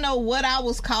I don't know what I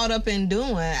was caught up in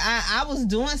doing. I was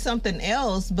doing something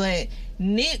else, but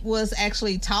Nick was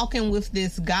actually talking with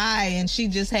this guy, and she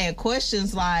just had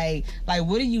questions like,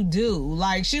 what do you do?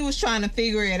 Like, she was trying to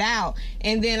figure it out.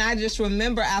 And then I just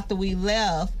remember after we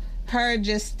left, her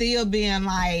just still being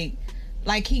like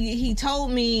he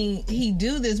told me he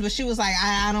do this, but she was like,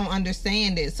 I don't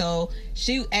understand it. So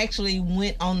she actually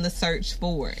went on the search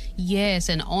for it. Yes,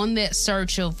 and on that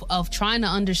search of trying to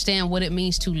understand what it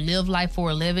means to live life for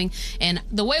a living. And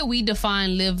the way we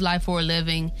define live life for a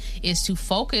living is to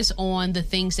focus on the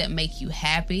things that make you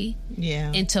happy.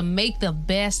 Yeah. And to make the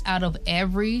best out of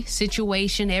every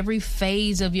situation, every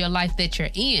phase of your life that you're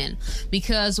in.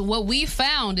 Because what we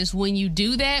found is when you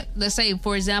do that, let's say,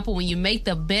 for example, when you make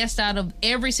the best out of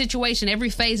every situation, every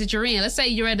phase that you're in. Let's say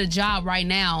you're at a job right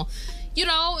now. You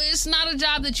know, it's not a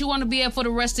job that you want to be at for the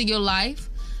rest of your life,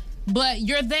 but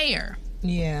you're there.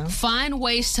 Yeah. Find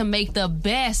ways to make the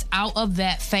best out of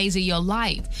that phase of your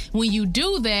life. When you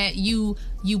do that, you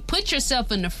put yourself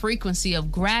in the frequency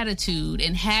of gratitude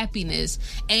and happiness.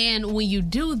 And when you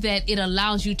do that, it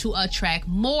allows you to attract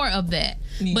more of that.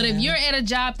 Yeah. But if you're at a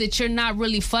job that you're not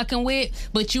really fucking with,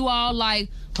 but you all like,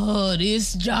 oh,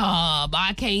 this job,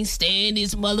 I can't stand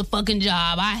this motherfucking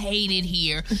job, I hate it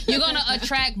here, you're going to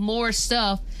attract more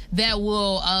stuff that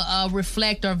will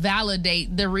reflect or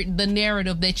validate the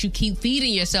narrative that you keep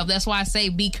feeding yourself. That's why I say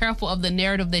be careful of the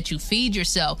narrative that you feed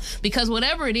yourself, because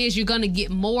whatever it is, you're going to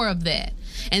get more of that.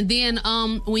 And then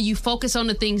when you focus on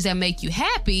the things that make you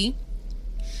happy,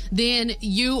 then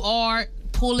you are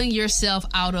pulling yourself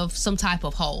out of some type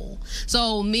of hole.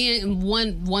 So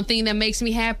one thing that makes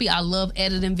me happy, I love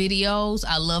editing videos.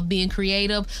 I love being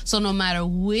creative. So no matter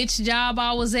which job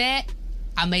I was at,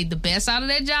 I made the best out of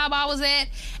that job I was at,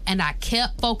 and I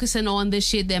kept focusing on the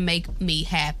shit that make me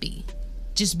happy.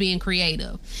 Just being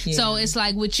creative. Yeah. So it's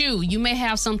like with you may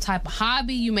have some type of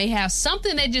hobby, you may have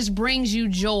something that just brings you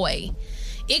joy.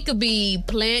 It could be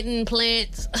planting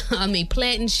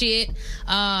shit,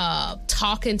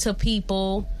 talking to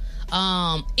people,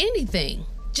 anything.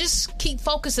 Just keep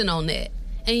focusing on that,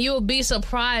 and you'll be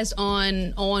surprised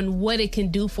on what it can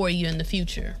do for you in the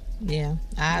future. Yeah,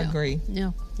 I agree.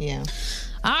 Yeah.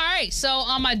 All right, so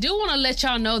I do want to let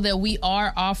y'all know that we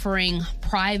are offering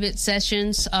private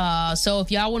sessions. So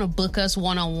if y'all want to book us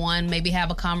one-on-one, maybe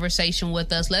have a conversation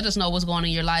with us, let us know what's going on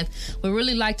in your life. We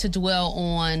really like to dwell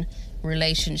on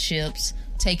relationships,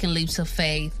 taking leaps of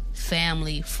faith,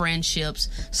 family, friendships,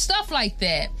 stuff like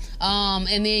that.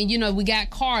 And then, we got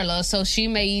Carla, so she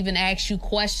may even ask you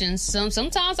questions.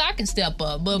 Sometimes I can step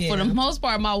up, but for the most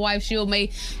part, my wife, may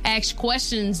ask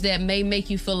questions that may make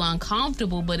you feel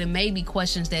uncomfortable, but it may be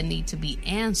questions that need to be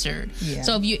answered. Yeah.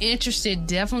 So if you're interested,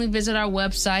 definitely visit our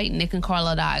website,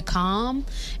 nickandcarla.com,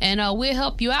 and we'll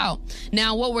help you out.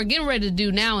 Now, what we're getting ready to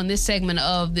do now in this segment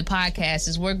of the podcast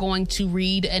is we're going to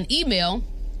read an email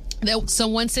that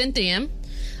someone sent in.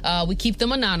 We keep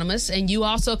them anonymous, and you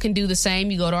also can do the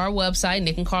same. You go to our website,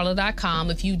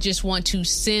 nickandcarla.com, if you just want to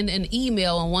send an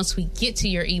email, and once we get to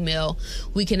your email,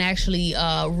 we can actually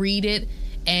read it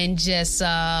and just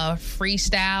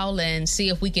freestyle and see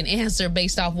if we can answer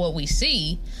based off what we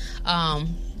see.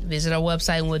 Visit our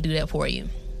website and we'll do that for you.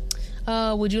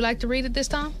 Would you like to read it this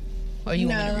time? Or you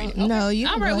want me to read it? Okay. No, you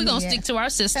all right, we're going to stick to our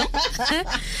system.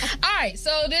 All right, so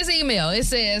this email, it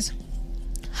says,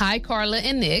 "Hi, Carla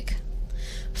and Nick.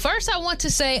 First, I want to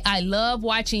say I love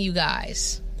watching you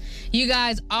guys. You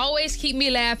guys always keep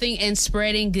me laughing and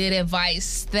spreading good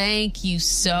advice. Thank you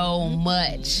so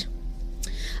much.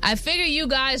 I figure you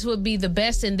guys would be the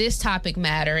best in this topic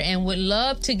matter and would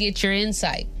love to get your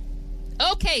insight.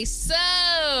 Okay, so,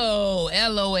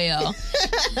 LOL.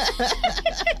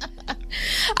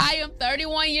 I am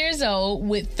 31 years old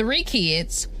with 3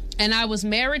 kids, and I was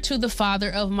married to the father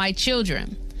of my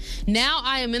children. Now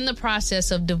I am in the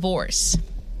process of divorce.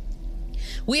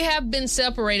 We have been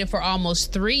separated for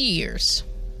almost 3 years.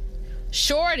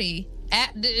 Shorty,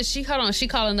 she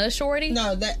calling us Shorty?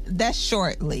 No, that's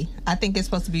shortly. I think it's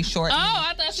supposed to be shortly. Oh,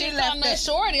 I thought she was calling us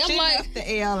Shorty. She left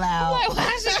the L out. I'm like,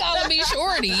 why is she calling me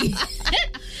Shorty?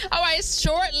 All right,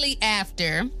 shortly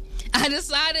after, I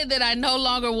decided that I no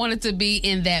longer wanted to be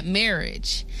in that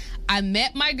marriage. I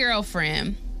met my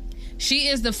girlfriend. She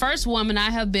is the first woman I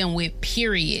have been with,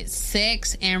 period,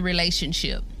 sex and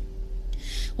relationship.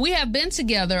 We have been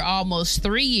together almost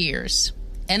 3 years,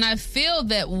 and I feel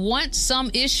that once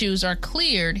some issues are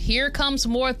cleared, here comes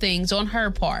more things on her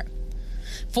part.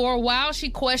 For a while, she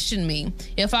questioned me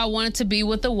if I wanted to be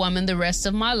with a woman the rest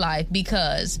of my life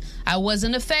because I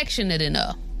wasn't affectionate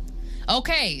enough.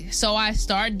 Okay, so I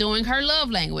start doing her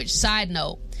love language. Side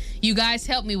note, you guys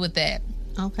help me with that.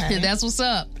 Okay. That's what's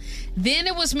up. Then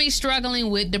it was me struggling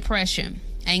with depression,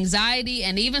 anxiety,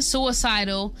 and even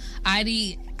suicidal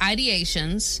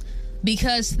ideations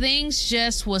because things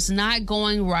just was not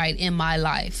going right in my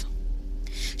life.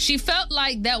 She felt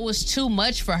like that was too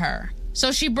much for her,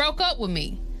 so she broke up with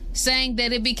me, saying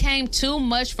that it became too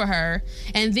much for her,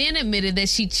 and then admitted that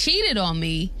she cheated on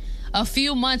me a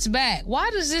few months back. Why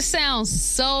does this sound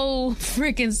so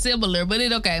freaking similar? But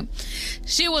okay.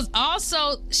 She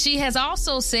has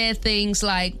also said things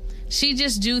like she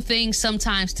just do things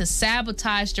sometimes to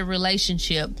sabotage the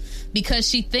relationship because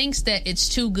she thinks that it's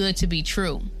too good to be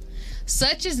true.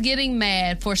 Such as getting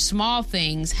mad for small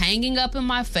things, hanging up in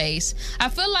my face. I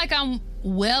feel like I'm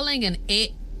welling and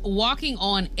walking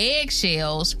on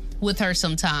eggshells with her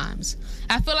sometimes.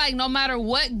 I feel like no matter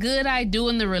what good I do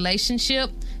in the relationship,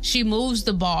 she moves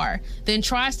the bar, then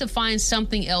tries to find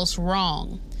something else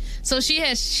wrong. So she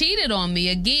has cheated on me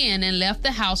again and left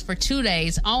the house for 2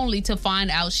 days only to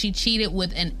find out she cheated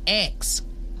with an ex.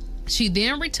 She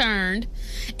then returned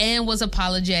and was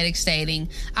apologetic, stating,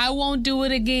 I won't do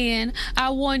it again.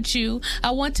 I want you.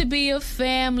 I want to be a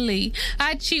family.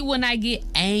 I cheat when I get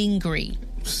angry.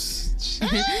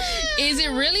 Is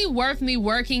it really worth me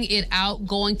working it out,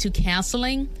 going to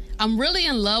counseling? I'm really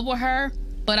in love with her,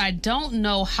 but I don't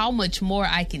know how much more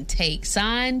I can take.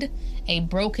 Signed, a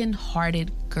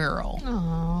broken-hearted girl.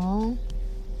 Aww.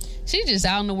 She's just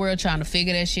out in the world trying to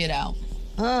figure that shit out.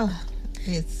 Ugh,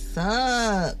 it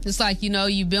sucks. It's like,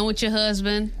 you've been with your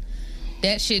husband.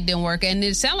 That shit didn't work. And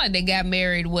it sounded like they got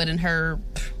married, in her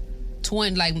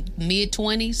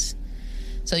mid-20s.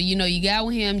 So, you got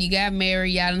with him, you got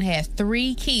married, y'all done had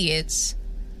 3 kids.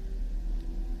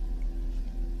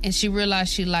 And she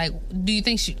realized do you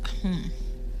think she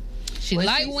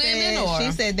like women? Or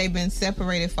she said they've been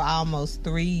separated for almost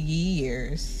 3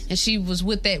 years. And she was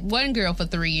with that one girl for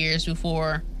 3 years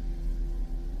before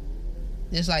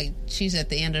it's like she's at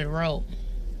the end of the road.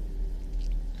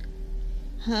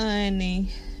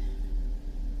 Honey,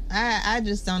 I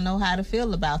just don't know how to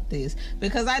feel about this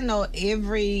because I know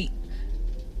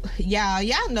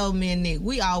y'all know me and Nick,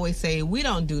 we always say we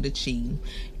don't do the cheating.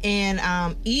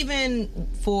 And even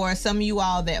for some of you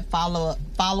all that follow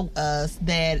us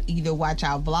that either watch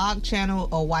our vlog channel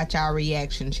or watch our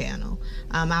reaction channel,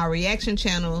 our reaction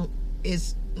channel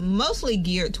is mostly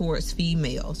geared towards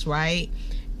females, right?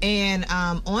 And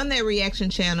on that reaction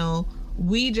channel,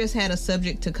 we just had a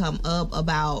subject to come up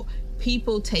about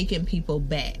people taking people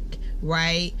back,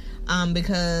 right?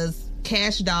 Because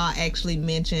Cash Doll actually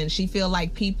mentioned she feel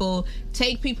like people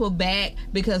take people back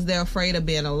because they're afraid of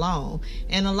being alone.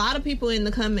 And a lot of people in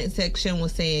the comment section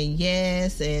was saying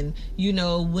yes, and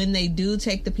when they do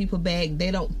take the people back, they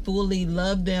don't fully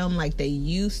love them like they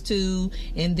used to,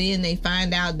 and then they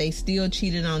find out they still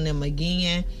cheated on them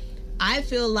again. I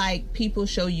feel like people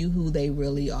show you who they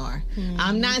really are. Mm-hmm.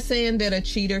 I'm not saying that a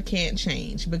cheater can't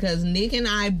change, because Nick and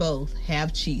I both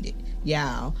have cheated.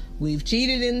 Y'all, we've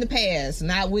cheated in the past,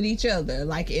 not with each other,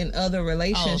 like in other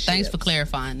relationships. Oh, thanks for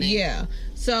clarifying that. Yeah.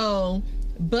 So,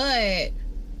 but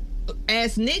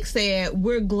as Nick said,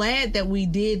 we're glad that we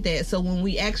did that. So when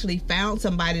we actually found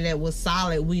somebody that was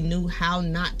solid, we knew how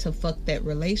not to fuck that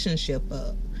relationship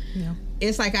up. Yeah.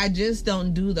 It's like I just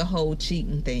don't do the whole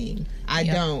cheating thing. I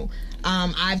don't.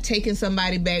 I've taken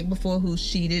somebody back before who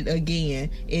cheated again.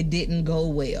 It didn't go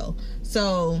well.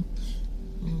 So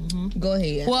go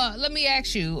ahead. Well, let me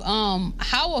ask you,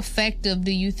 how effective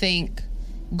do you think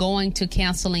going to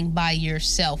counseling by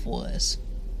yourself was?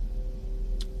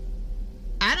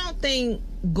 I don't think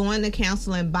going to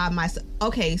counseling by myself.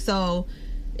 Okay, so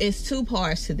it's 2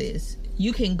 parts to this.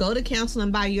 you can go to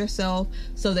counseling by yourself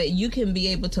so that you can be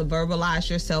able to verbalize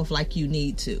yourself like you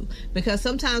need to. Because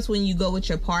sometimes when you go with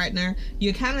your partner,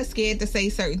 you're kind of scared to say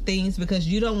certain things because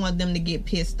you don't want them to get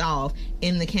pissed off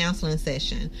in the counseling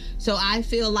session. So I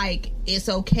feel like it's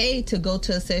okay to go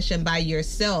to a session by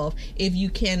yourself if you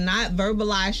cannot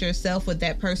verbalize yourself with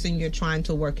that person you're trying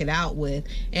to work it out with.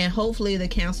 And hopefully the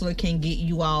counselor can get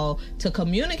you all to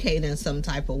communicate in some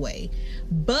type of way.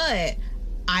 But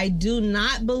I do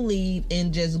not believe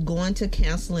in just going to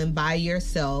counseling by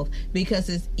yourself because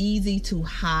it's easy to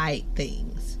hide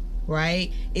things,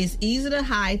 right? It's easy to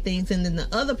hide things, and then the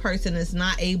other person is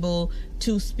not able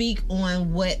to speak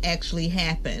on what actually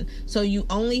happened. So you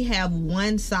only have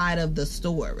one side of the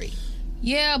story.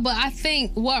 Yeah, but I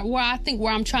think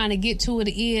where I'm trying to get to it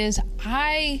is,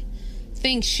 I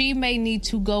think she may need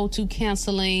to go to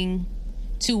counseling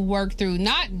to work through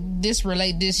not this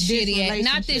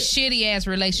shitty ass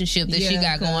relationship that she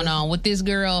got going on with this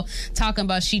girl talking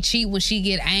about she cheat when she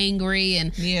get angry,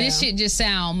 and this shit just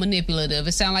sound manipulative.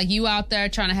 It sound like you out there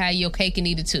trying to have your cake and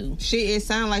eat it too. It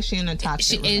sound like she in a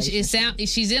toxic relationship.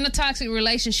 She's in a toxic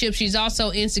relationship. She's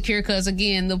also insecure because,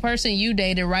 again, the person you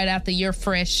dated right after your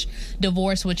fresh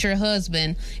divorce with your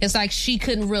husband, it's like she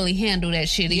couldn't really handle that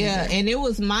shit either. Yeah, and it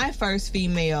was my first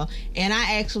female, and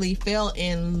I actually fell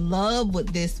in love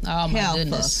with this helper,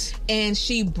 and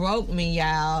she broke me,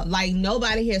 y'all. Like,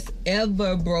 nobody has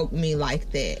ever broke me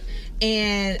like that.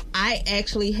 And I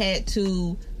actually had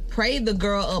to pray the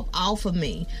girl up off of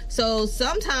me. So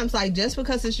sometimes, like, just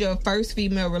because it's your first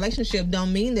female relationship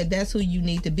don't mean that that's who you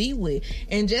need to be with.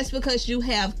 And just because you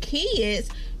have kids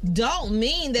don't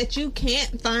mean that you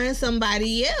can't find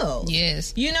somebody else.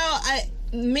 Yes. You know,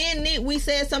 me and Nick, we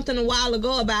said something a while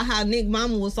ago about how Nick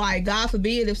mama was like, God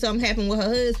forbid if something happened with her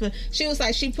husband. She was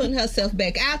like, she putting herself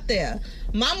back out there.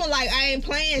 Mama like, I ain't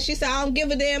playing. She said, I don't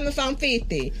give a damn if I'm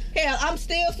 50. Hell, I'm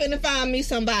still finna find me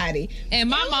somebody. And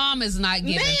my mom is not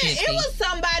giving 50. It was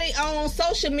somebody on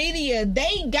social media.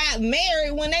 They got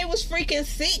married when they was freaking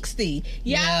 60.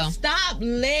 Y'all stop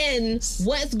letting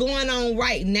what's going on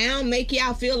right now make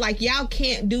y'all feel like y'all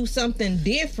can't do something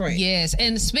different. Yes,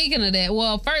 and speaking of that,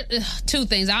 well, first, two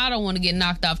things. I don't want to get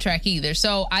knocked off track either.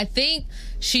 So I think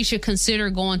she should consider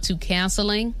going to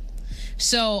counseling.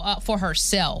 So for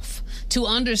herself, to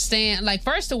understand, like,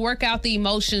 first to work out the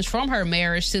emotions from her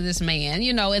marriage to this man,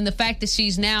 you know, and the fact that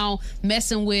she's now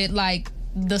messing with, like,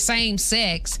 the same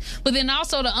sex, but then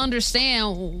also to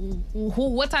understand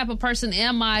what type of person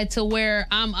am I to where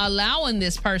I'm allowing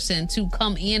this person to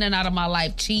come in and out of my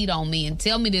life, cheat on me and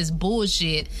tell me this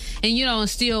bullshit, and, you know, and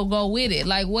still go with it.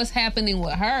 Like, what's happening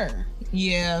with her?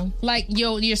 Yeah. Like,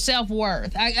 your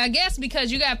self-worth. I guess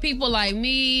because you got people like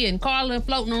me and Carla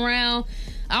floating around.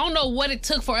 I don't know what it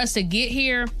took for us to get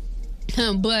here,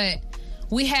 but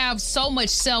we have so much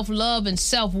self-love and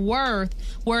self-worth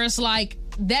where it's like,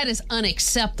 that is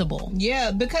unacceptable.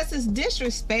 Yeah, because it's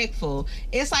disrespectful.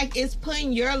 It's like it's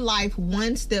putting your life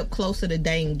one step closer to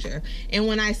danger. And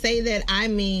when I say that, I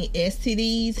mean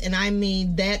STDs, and I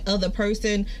mean that other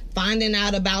person finding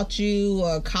out about you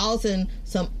or causing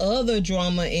some other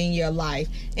drama in your life.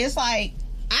 It's like,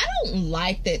 I don't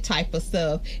like that type of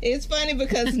stuff. It's funny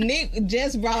because Nick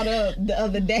just brought up the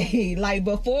other day, like,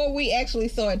 before we actually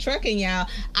started trucking, y'all,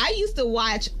 I used to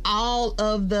watch all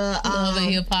of the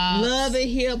Love and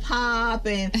Hip Hop,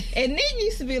 and Nick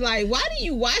used to be like, why do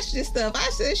you watch this stuff? I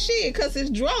said, shit, because it's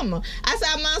drama. I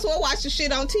said, I might as well watch the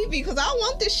shit on TV because I don't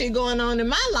want this shit going on in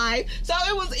my life. So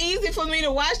it was easy for me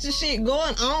to watch the shit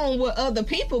going on with other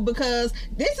people because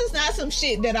this is not some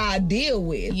shit that I deal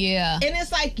with. Yeah. And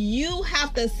it's like, you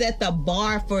have to set the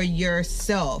bar for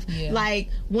yourself. Yeah. Like,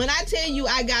 when I tell you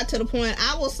I got to the point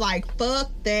I was like,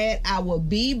 fuck that, I will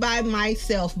be by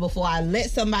myself before I let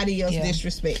somebody else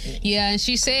disrespect me. Yeah, and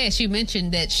she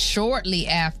mentioned that shortly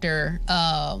after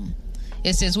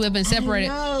it says we've been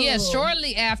separated. Yeah,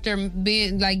 shortly after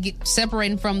being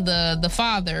separating from the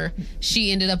father,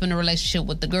 she ended up in a relationship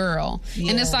with the girl. Yeah.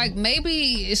 And it's like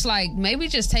maybe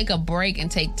just take a break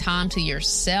and take time to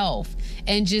yourself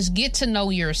and just get to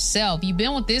know yourself. You've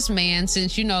been with this man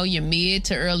since, you know, your mid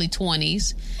to early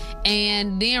 20s,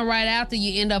 and then right after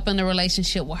you end up in a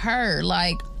relationship with her.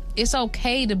 Like, it's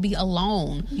okay to be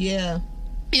alone. Yeah.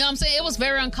 You know what I'm saying? It was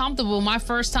very uncomfortable. My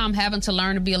first time having to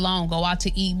learn to be alone, go out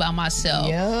to eat by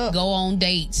myself, go on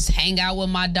dates, hang out with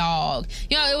my dog.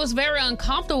 You know, it was very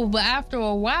uncomfortable, but after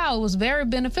a while, it was very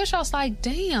beneficial. I was like,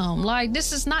 damn, like,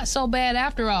 this is not so bad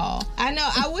after all. I know.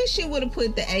 I wish she would have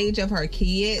put the age of her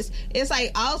kids. It's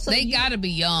like, also, they gotta be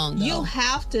young, though. You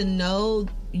have to know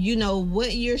you know,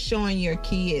 what you're showing your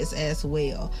kids as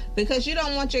well, because you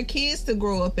don't want your kids to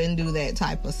grow up and do that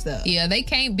type of stuff. Yeah, they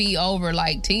can't be over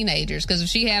like teenagers, because if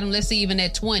she had them, let's say even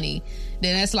at 20,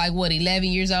 then that's like what, 11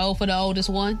 years old for the oldest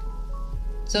one.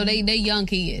 So they young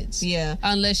kids. Yeah,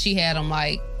 unless she had them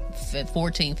like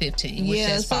 14, 15, which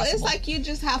yeah, is so possible. it's like you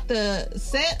just have to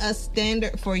set a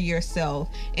standard for yourself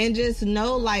and just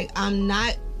know, like, I'm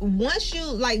not, once you,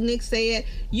 like Nick said,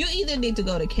 you either need to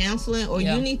go to counseling or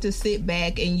you need to sit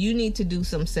back and you need to do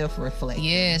some self-reflection.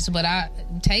 Yes, but I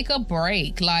take a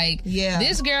break. Like,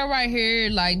 this girl right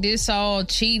here, like, this all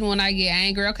cheating when I get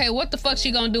angry. Okay, what the fuck she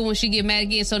gonna do when she get mad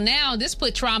again? So now this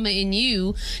put trauma in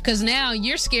you, because now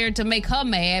you're scared to make her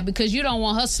mad because you don't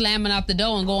want her slamming out the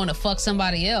door and going to fuck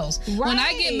somebody else. Right. When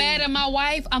I get mad at my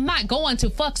wife, I'm not going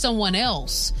to fuck someone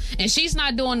else, and she's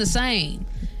not doing the same.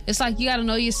 It's like you got to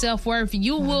know your self-worth.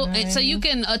 You will, so you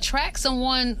can attract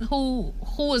someone who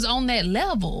is on that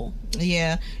level.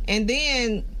 Yeah, and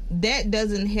then that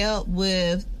doesn't help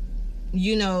with,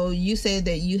 you know, you said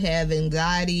that you have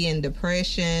anxiety and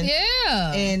depression.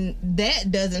 Yeah, and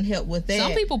that doesn't help with that.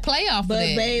 Some people play off of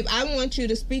that. But babe, I want you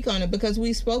to speak on it, because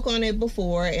we spoke on it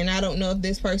before, and I don't know if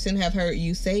this person have heard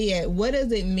you say it. What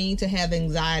does it mean to have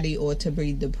anxiety or to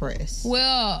be depressed?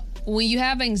 Well, when you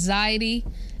have anxiety,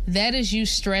 that is you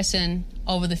stressing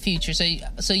over the future.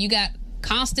 So you got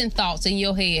constant thoughts in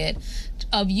your head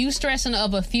of you stressing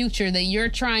of a future that you're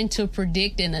trying to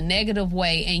predict in a negative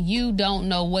way, and you don't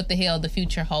know what the hell the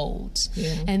future holds.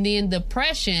 Yeah. And then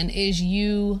depression is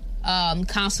you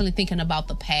constantly thinking about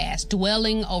the past,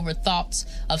 dwelling over thoughts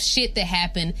of shit that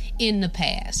happened in the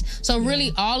past. So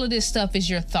really all of this stuff is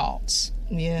your thoughts.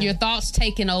 Yeah. Your thoughts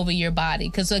taking over your body,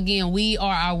 because again, we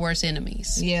are our worst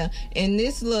enemies. Yeah. And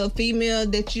this little female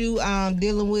that you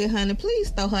dealing with, honey, please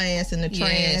throw her ass in the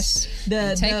trash.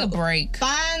 Yes. Take a break.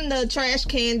 Find the trash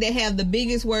can that have the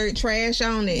biggest word trash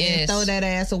on it, and throw that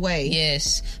ass away.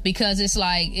 Yes, because it's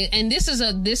like, and this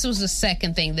was the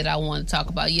second thing that I wanted to talk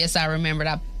about. Yes, I remembered.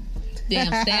 I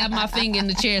stabbed my finger in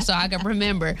the chair so I could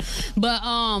remember. But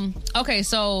okay,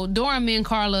 so during me and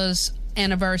Carla's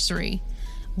anniversary,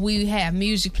 we had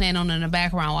music playing on in the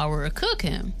background while we were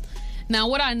cooking. Now,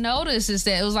 what I noticed is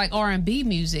that it was like R&B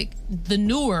music, the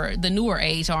newer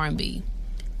age R&B.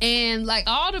 And like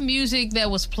all the music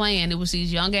that was playing, it was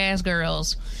these young ass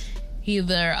girls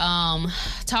either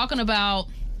talking about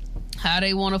how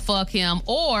they want to fuck him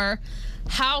or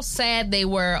how sad they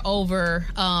were over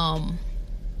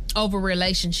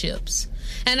relationships.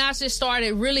 And I just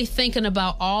started really thinking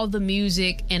about all the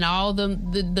music and all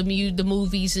the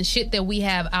movies and shit that we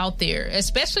have out there,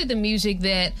 especially the music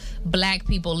that black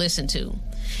people listen to.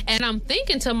 And I'm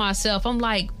thinking to myself, I'm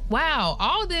like, wow,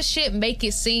 all this shit make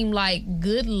it seem like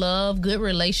good love, good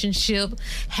relationship,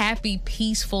 happy,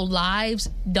 peaceful lives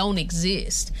don't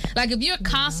exist. Like if you're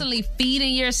constantly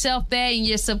feeding yourself that in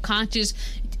your subconscious,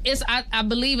 I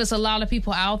believe it's a lot of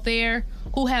people out there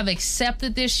who have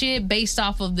accepted this shit based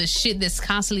off of the shit that's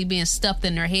constantly being stuffed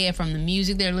in their head from the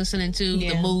music they're listening to,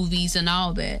 the movies and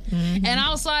all that. Mm-hmm. And I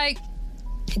was like,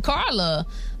 Carla,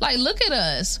 like, look at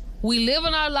us. We live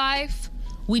in our life.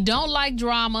 We don't like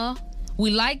drama.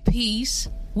 We like peace.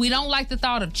 We don't like the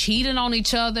thought of cheating on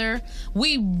each other.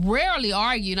 We rarely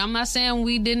argue. I'm not saying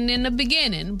we didn't in the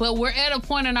beginning, but we're at a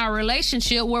point in our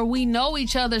relationship where we know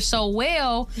each other so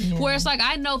well, where it's like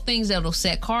I know things that'll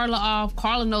set Carla off.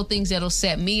 Carla know things that'll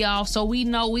set me off. So we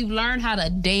know we've learned how to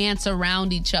dance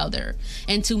around each other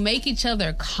and to make each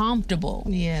other comfortable.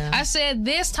 Yeah. I said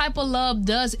this type of love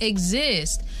does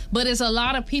exist, but it's a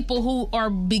lot of people who are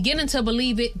beginning to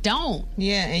believe it don't.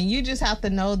 Yeah, and you just have to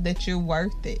know that you're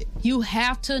worth it. You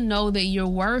have to know that you're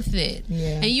worth it.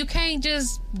 Yeah. And you can't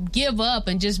just give up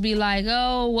and just be like,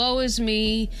 oh, woe is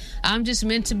me. I'm just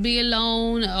meant to be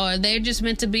alone, or they're just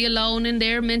meant to be alone and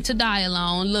they're meant to die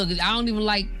alone. Look, I don't even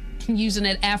like using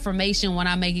that affirmation when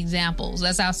I make examples.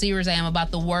 That's how serious I am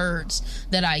about the words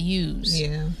that I use.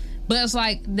 Yeah. But it's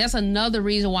like, that's another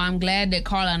reason why I'm glad that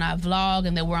Carla and I vlog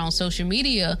and that we're on social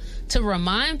media, to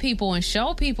remind people and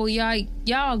show people,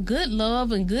 y'all, good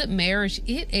love and good marriage,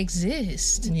 it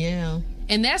exists. Yeah.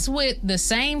 And that's with the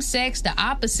same sex, the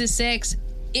opposite sex,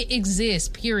 it exists,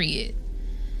 period.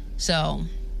 So,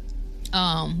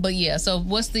 but yeah, so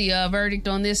what's the verdict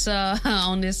on this,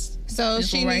 So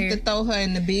she needs to throw her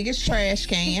in the biggest trash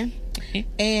can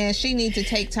and she needs to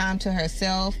take time to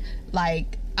herself.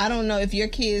 Like, I don't know, if your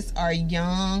kids are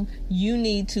young, you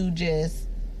need to just,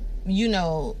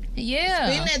 spend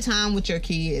that time with your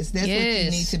kids. That's what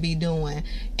you need to be doing.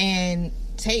 And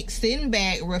sitting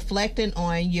back, reflecting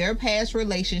on your past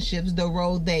relationships, the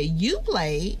role that you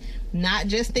played, not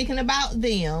just thinking about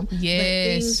them, but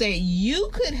things that you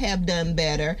could have done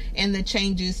better and the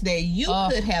changes that you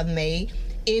could have made.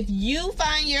 If you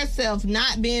find yourself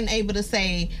not being able to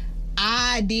say,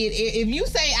 if you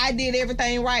say I did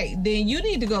everything right, then you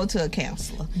need to go to a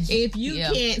counselor. If you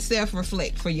can't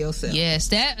self-reflect for yourself. Yes,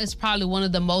 that is probably one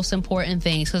of the most important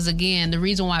things. Because again, the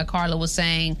reason why Carla was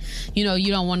saying, you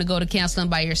don't want to go to counseling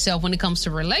by yourself when it comes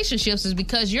to relationships is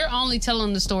because you're only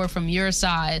telling the story from your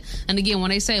side. And again, when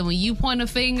they say when you point a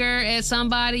finger at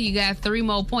somebody, you got 3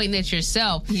 more pointing at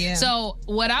yourself. Yeah. So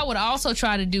what I would also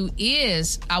try to do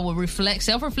is I would reflect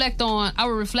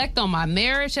on my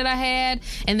marriage that I had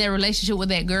and their relationship with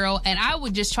that girl, and I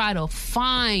would just try to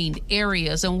find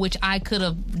areas in which I could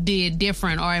have did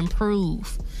different or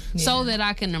improve so that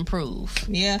I can improve.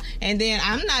 Yeah. And then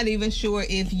I'm not even sure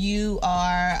if you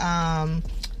are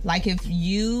like if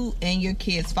you and your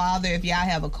kid's father, if y'all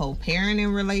have a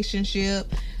co-parenting relationship,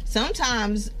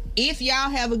 sometimes if y'all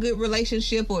have a good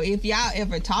relationship or if y'all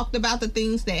ever talked about the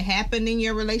things that happen in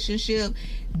your relationship,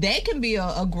 that can be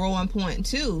a growing point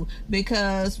too,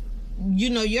 because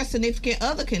your significant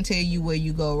other can tell you where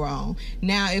you go wrong.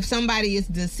 Now, if somebody is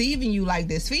deceiving you like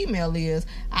this female is,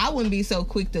 I wouldn't be so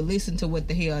quick to listen to what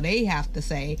the hell they have to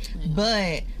say. Mm-hmm.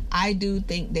 But I do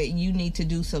think that you need to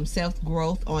do some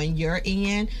self-growth on your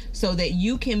end so that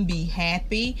you can be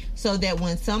happy, so that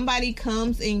when somebody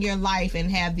comes in your life and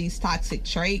have these toxic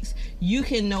traits, you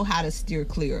can know how to steer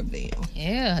clear of them.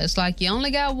 Yeah, it's like you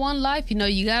only got one life.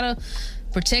 You gotta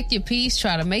protect your peace,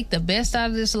 try to make the best out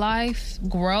of this life,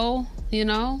 grow,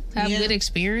 have good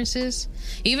experiences.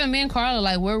 Even me and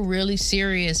Carla, we're really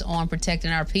serious on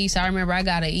protecting our peace. I remember I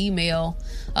got an email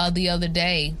the other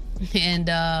day,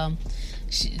 and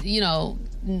she,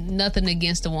 nothing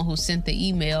against the one who sent the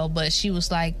email, but she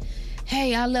was like,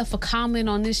 hey, I left a comment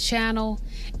on this channel,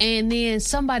 and then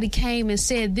somebody came and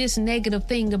said this negative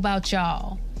thing about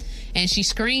y'all. And she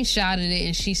screenshotted it,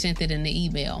 and she sent it in the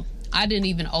email. I didn't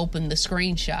even open the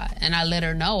screenshot, and I let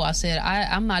her know. I said,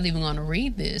 I'm not even going to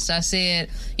read this. I said,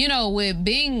 with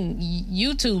being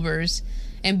YouTubers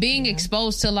and being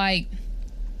exposed to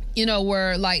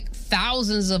where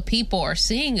thousands of people are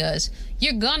seeing us,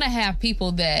 you're going to have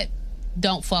people that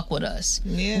don't fuck with us.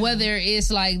 Yeah. Whether it's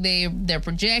they're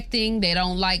projecting, they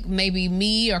don't like maybe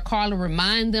me or Carla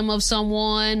remind them of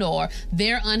someone, or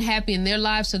they're unhappy in their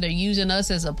life, so they're using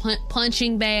us as a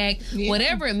punching bag,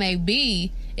 whatever it may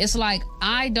be. It's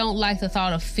I don't like the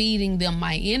thought of feeding them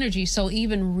my energy. So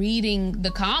even reading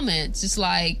the comments, it's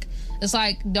like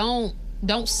don't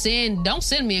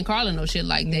send me and Carla no shit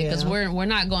like that, because we're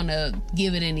not gonna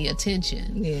give it any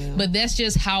attention. Yeah. But that's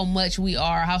just how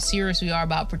serious we are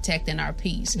about protecting our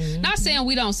peace. Mm-hmm. Not saying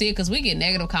we don't see it, because we get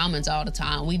negative comments all the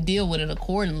time. We deal with it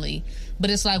accordingly, but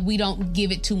it's we don't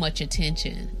give it too much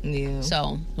attention. Yeah.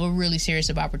 So we're really serious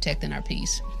about protecting our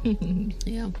peace.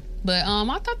 Yeah. But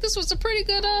I thought this was a pretty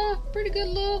good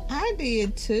look. I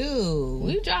did too.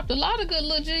 We dropped a lot of good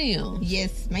little gems.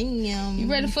 Yes, ma'am. You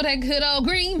ready for that good old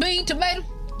green bean tomato?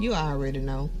 You already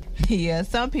know. Yeah,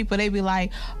 some people, they be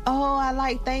like, oh, I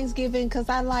like Thanksgiving because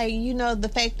I like, the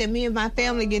fact that me and my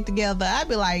family get together. I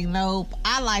be like, nope,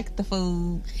 I like the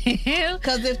food.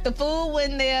 Because if the food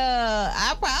wasn't there,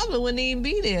 I probably wouldn't even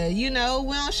be there. We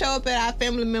don't show up at our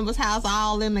family members' house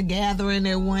all in a gathering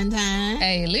at one time.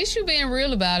 Hey, at least you being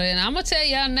real about it. And I'm going to tell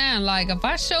y'all now, if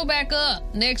I show back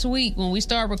up next week when we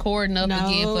start recording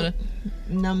again for the...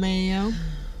 No, ma'am.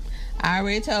 I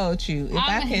already told you, if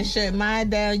I can shut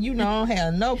mine down, I don't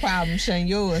have no problem shutting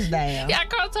yours down. Yeah,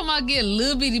 Carl talking about get a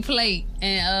little bitty plate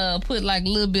and put a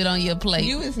little bit on your plate.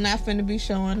 You is not finna be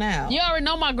showing out. You already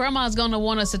know my grandma's gonna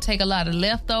want us to take a lot of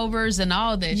leftovers and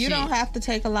all that shit. You don't have to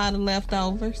take a lot of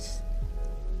leftovers.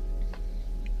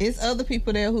 It's other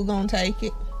people there who gonna take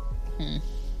it.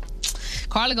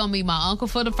 Carla gonna meet my uncle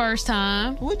for the first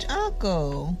time. Which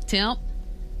uncle? Temp.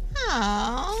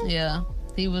 Oh. Yeah.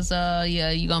 He was,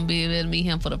 you gonna be able to meet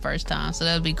him for the first time, so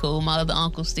that'll be cool. My other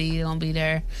uncle Steve gonna be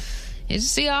there. And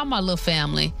just see all my little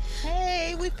family.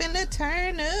 Hey, we finna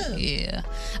turn up. Yeah.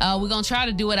 We're gonna try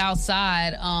to do it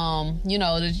outside,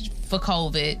 for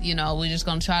COVID. We're just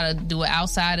gonna try to do it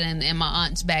outside in my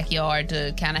aunt's backyard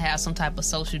to kind of have some type of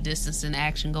social distancing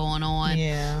action going on.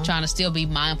 Yeah. Trying to still be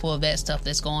mindful of that stuff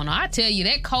that's going on. I tell you,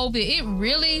 that COVID, it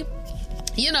really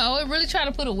tried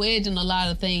to put a wedge in a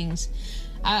lot of things.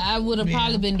 I would have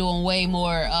probably been doing way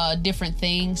more different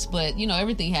things, but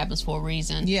everything happens for a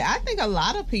reason. Yeah, I think a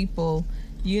lot of people,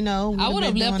 I would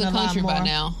have left the country by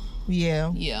now.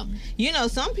 Yeah.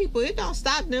 Some people, it don't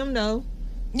stop them though.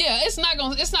 Yeah, it's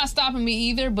not stopping me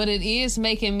either, but it is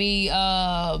making me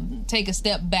take a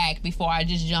step back before I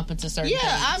just jump into certain things.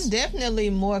 I'm definitely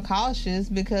more cautious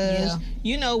because,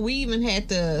 we even had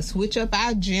to switch up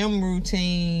our gym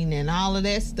routine and all of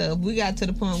that stuff. We got to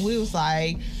the point we was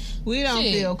like, we don't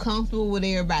feel comfortable with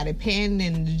everybody panting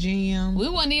in the gym. We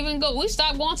wouldn't even we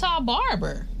stopped going to our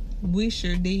barber. We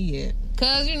sure did.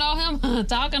 Cause him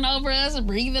talking over us and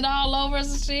breathing all over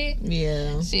us and shit.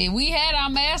 Yeah. Shit, we had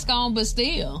our mask on, but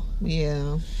still.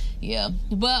 Yeah. Yeah.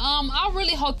 But I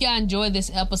really hope y'all enjoyed this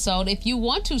episode. If you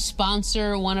want to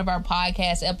sponsor one of our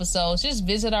podcast episodes, just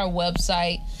visit our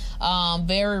website.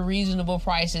 Very reasonable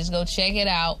prices. Go check it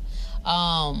out.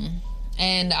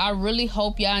 And I really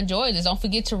hope y'all enjoyed this. Don't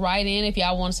forget to write in if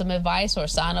y'all want some advice or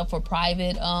sign up for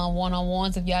private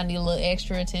one-on-ones if y'all need a little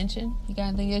extra attention. You got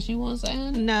anything else you want to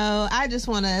say? No, I just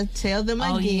want to tell them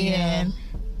again,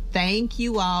 thank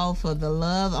you all for the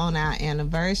love on our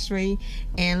anniversary.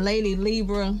 And Lady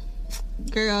Libra,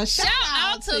 girl, shout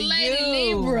out to Lady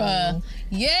you. Libra.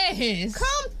 Yes.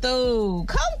 Come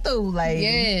through, lady.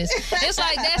 Yes. It's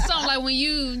like that's something like when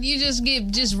you just get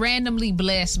just randomly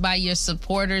blessed by your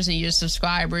supporters and your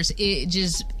subscribers,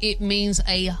 it means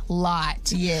a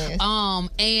lot. Yes.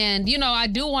 And I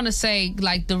do want to say,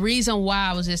 like, the reason why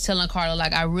I was just telling Carla,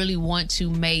 like, I really want to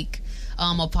make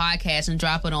a podcast and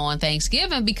drop it on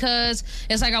Thanksgiving, because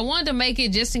it's like I wanted to make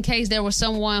it just in case there was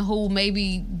someone who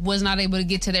maybe was not able to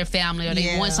get to their family or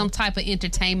they want some type of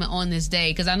entertainment on this day,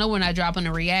 because I know we're not dropping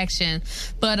a reaction,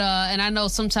 but and I know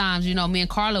sometimes me and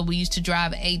Carla, we used to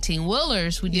drive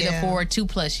 18-wheelers. We did it for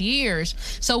 2+ years,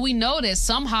 so we know that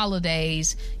some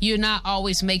holidays you're not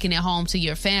always making it home to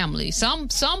your family. Some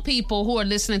people who are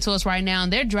listening to us right now,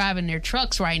 and they're driving their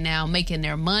trucks right now, making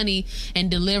their money and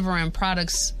delivering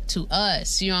products to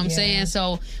us. You know what I'm saying?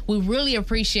 So we really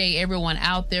appreciate everyone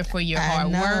out there for your hard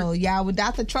work. Y'all,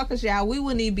 without the truckers, y'all, we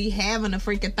wouldn't even be having a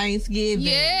freaking Thanksgiving.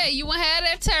 Yeah, you wouldn't have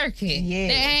that turkey. Yeah.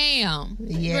 That ham.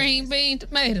 Yes. Green bean,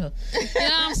 tomato. You know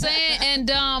what I'm saying?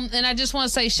 And I just want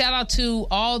to say shout out to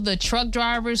all the truck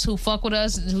drivers who fuck with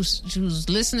us, who's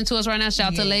listening to us right now.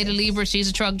 Shout out to Lady Libra, she's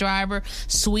a truck driver.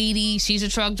 Sweetie, she's a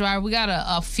truck driver. We got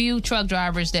a few truck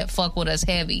drivers that fuck with us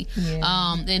heavy.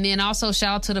 Yeah. And then also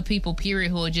shout out to the people,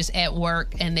 period, who are just at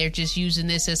work and they're just using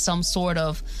this as some sort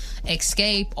of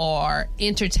escape or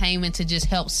entertainment to just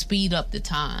help speed up the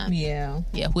time. Yeah,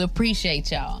 we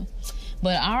appreciate y'all.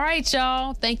 But all right,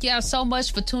 y'all, thank y'all so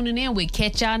much for tuning in. We'll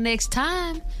catch y'all next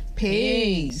time.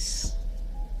 Peace.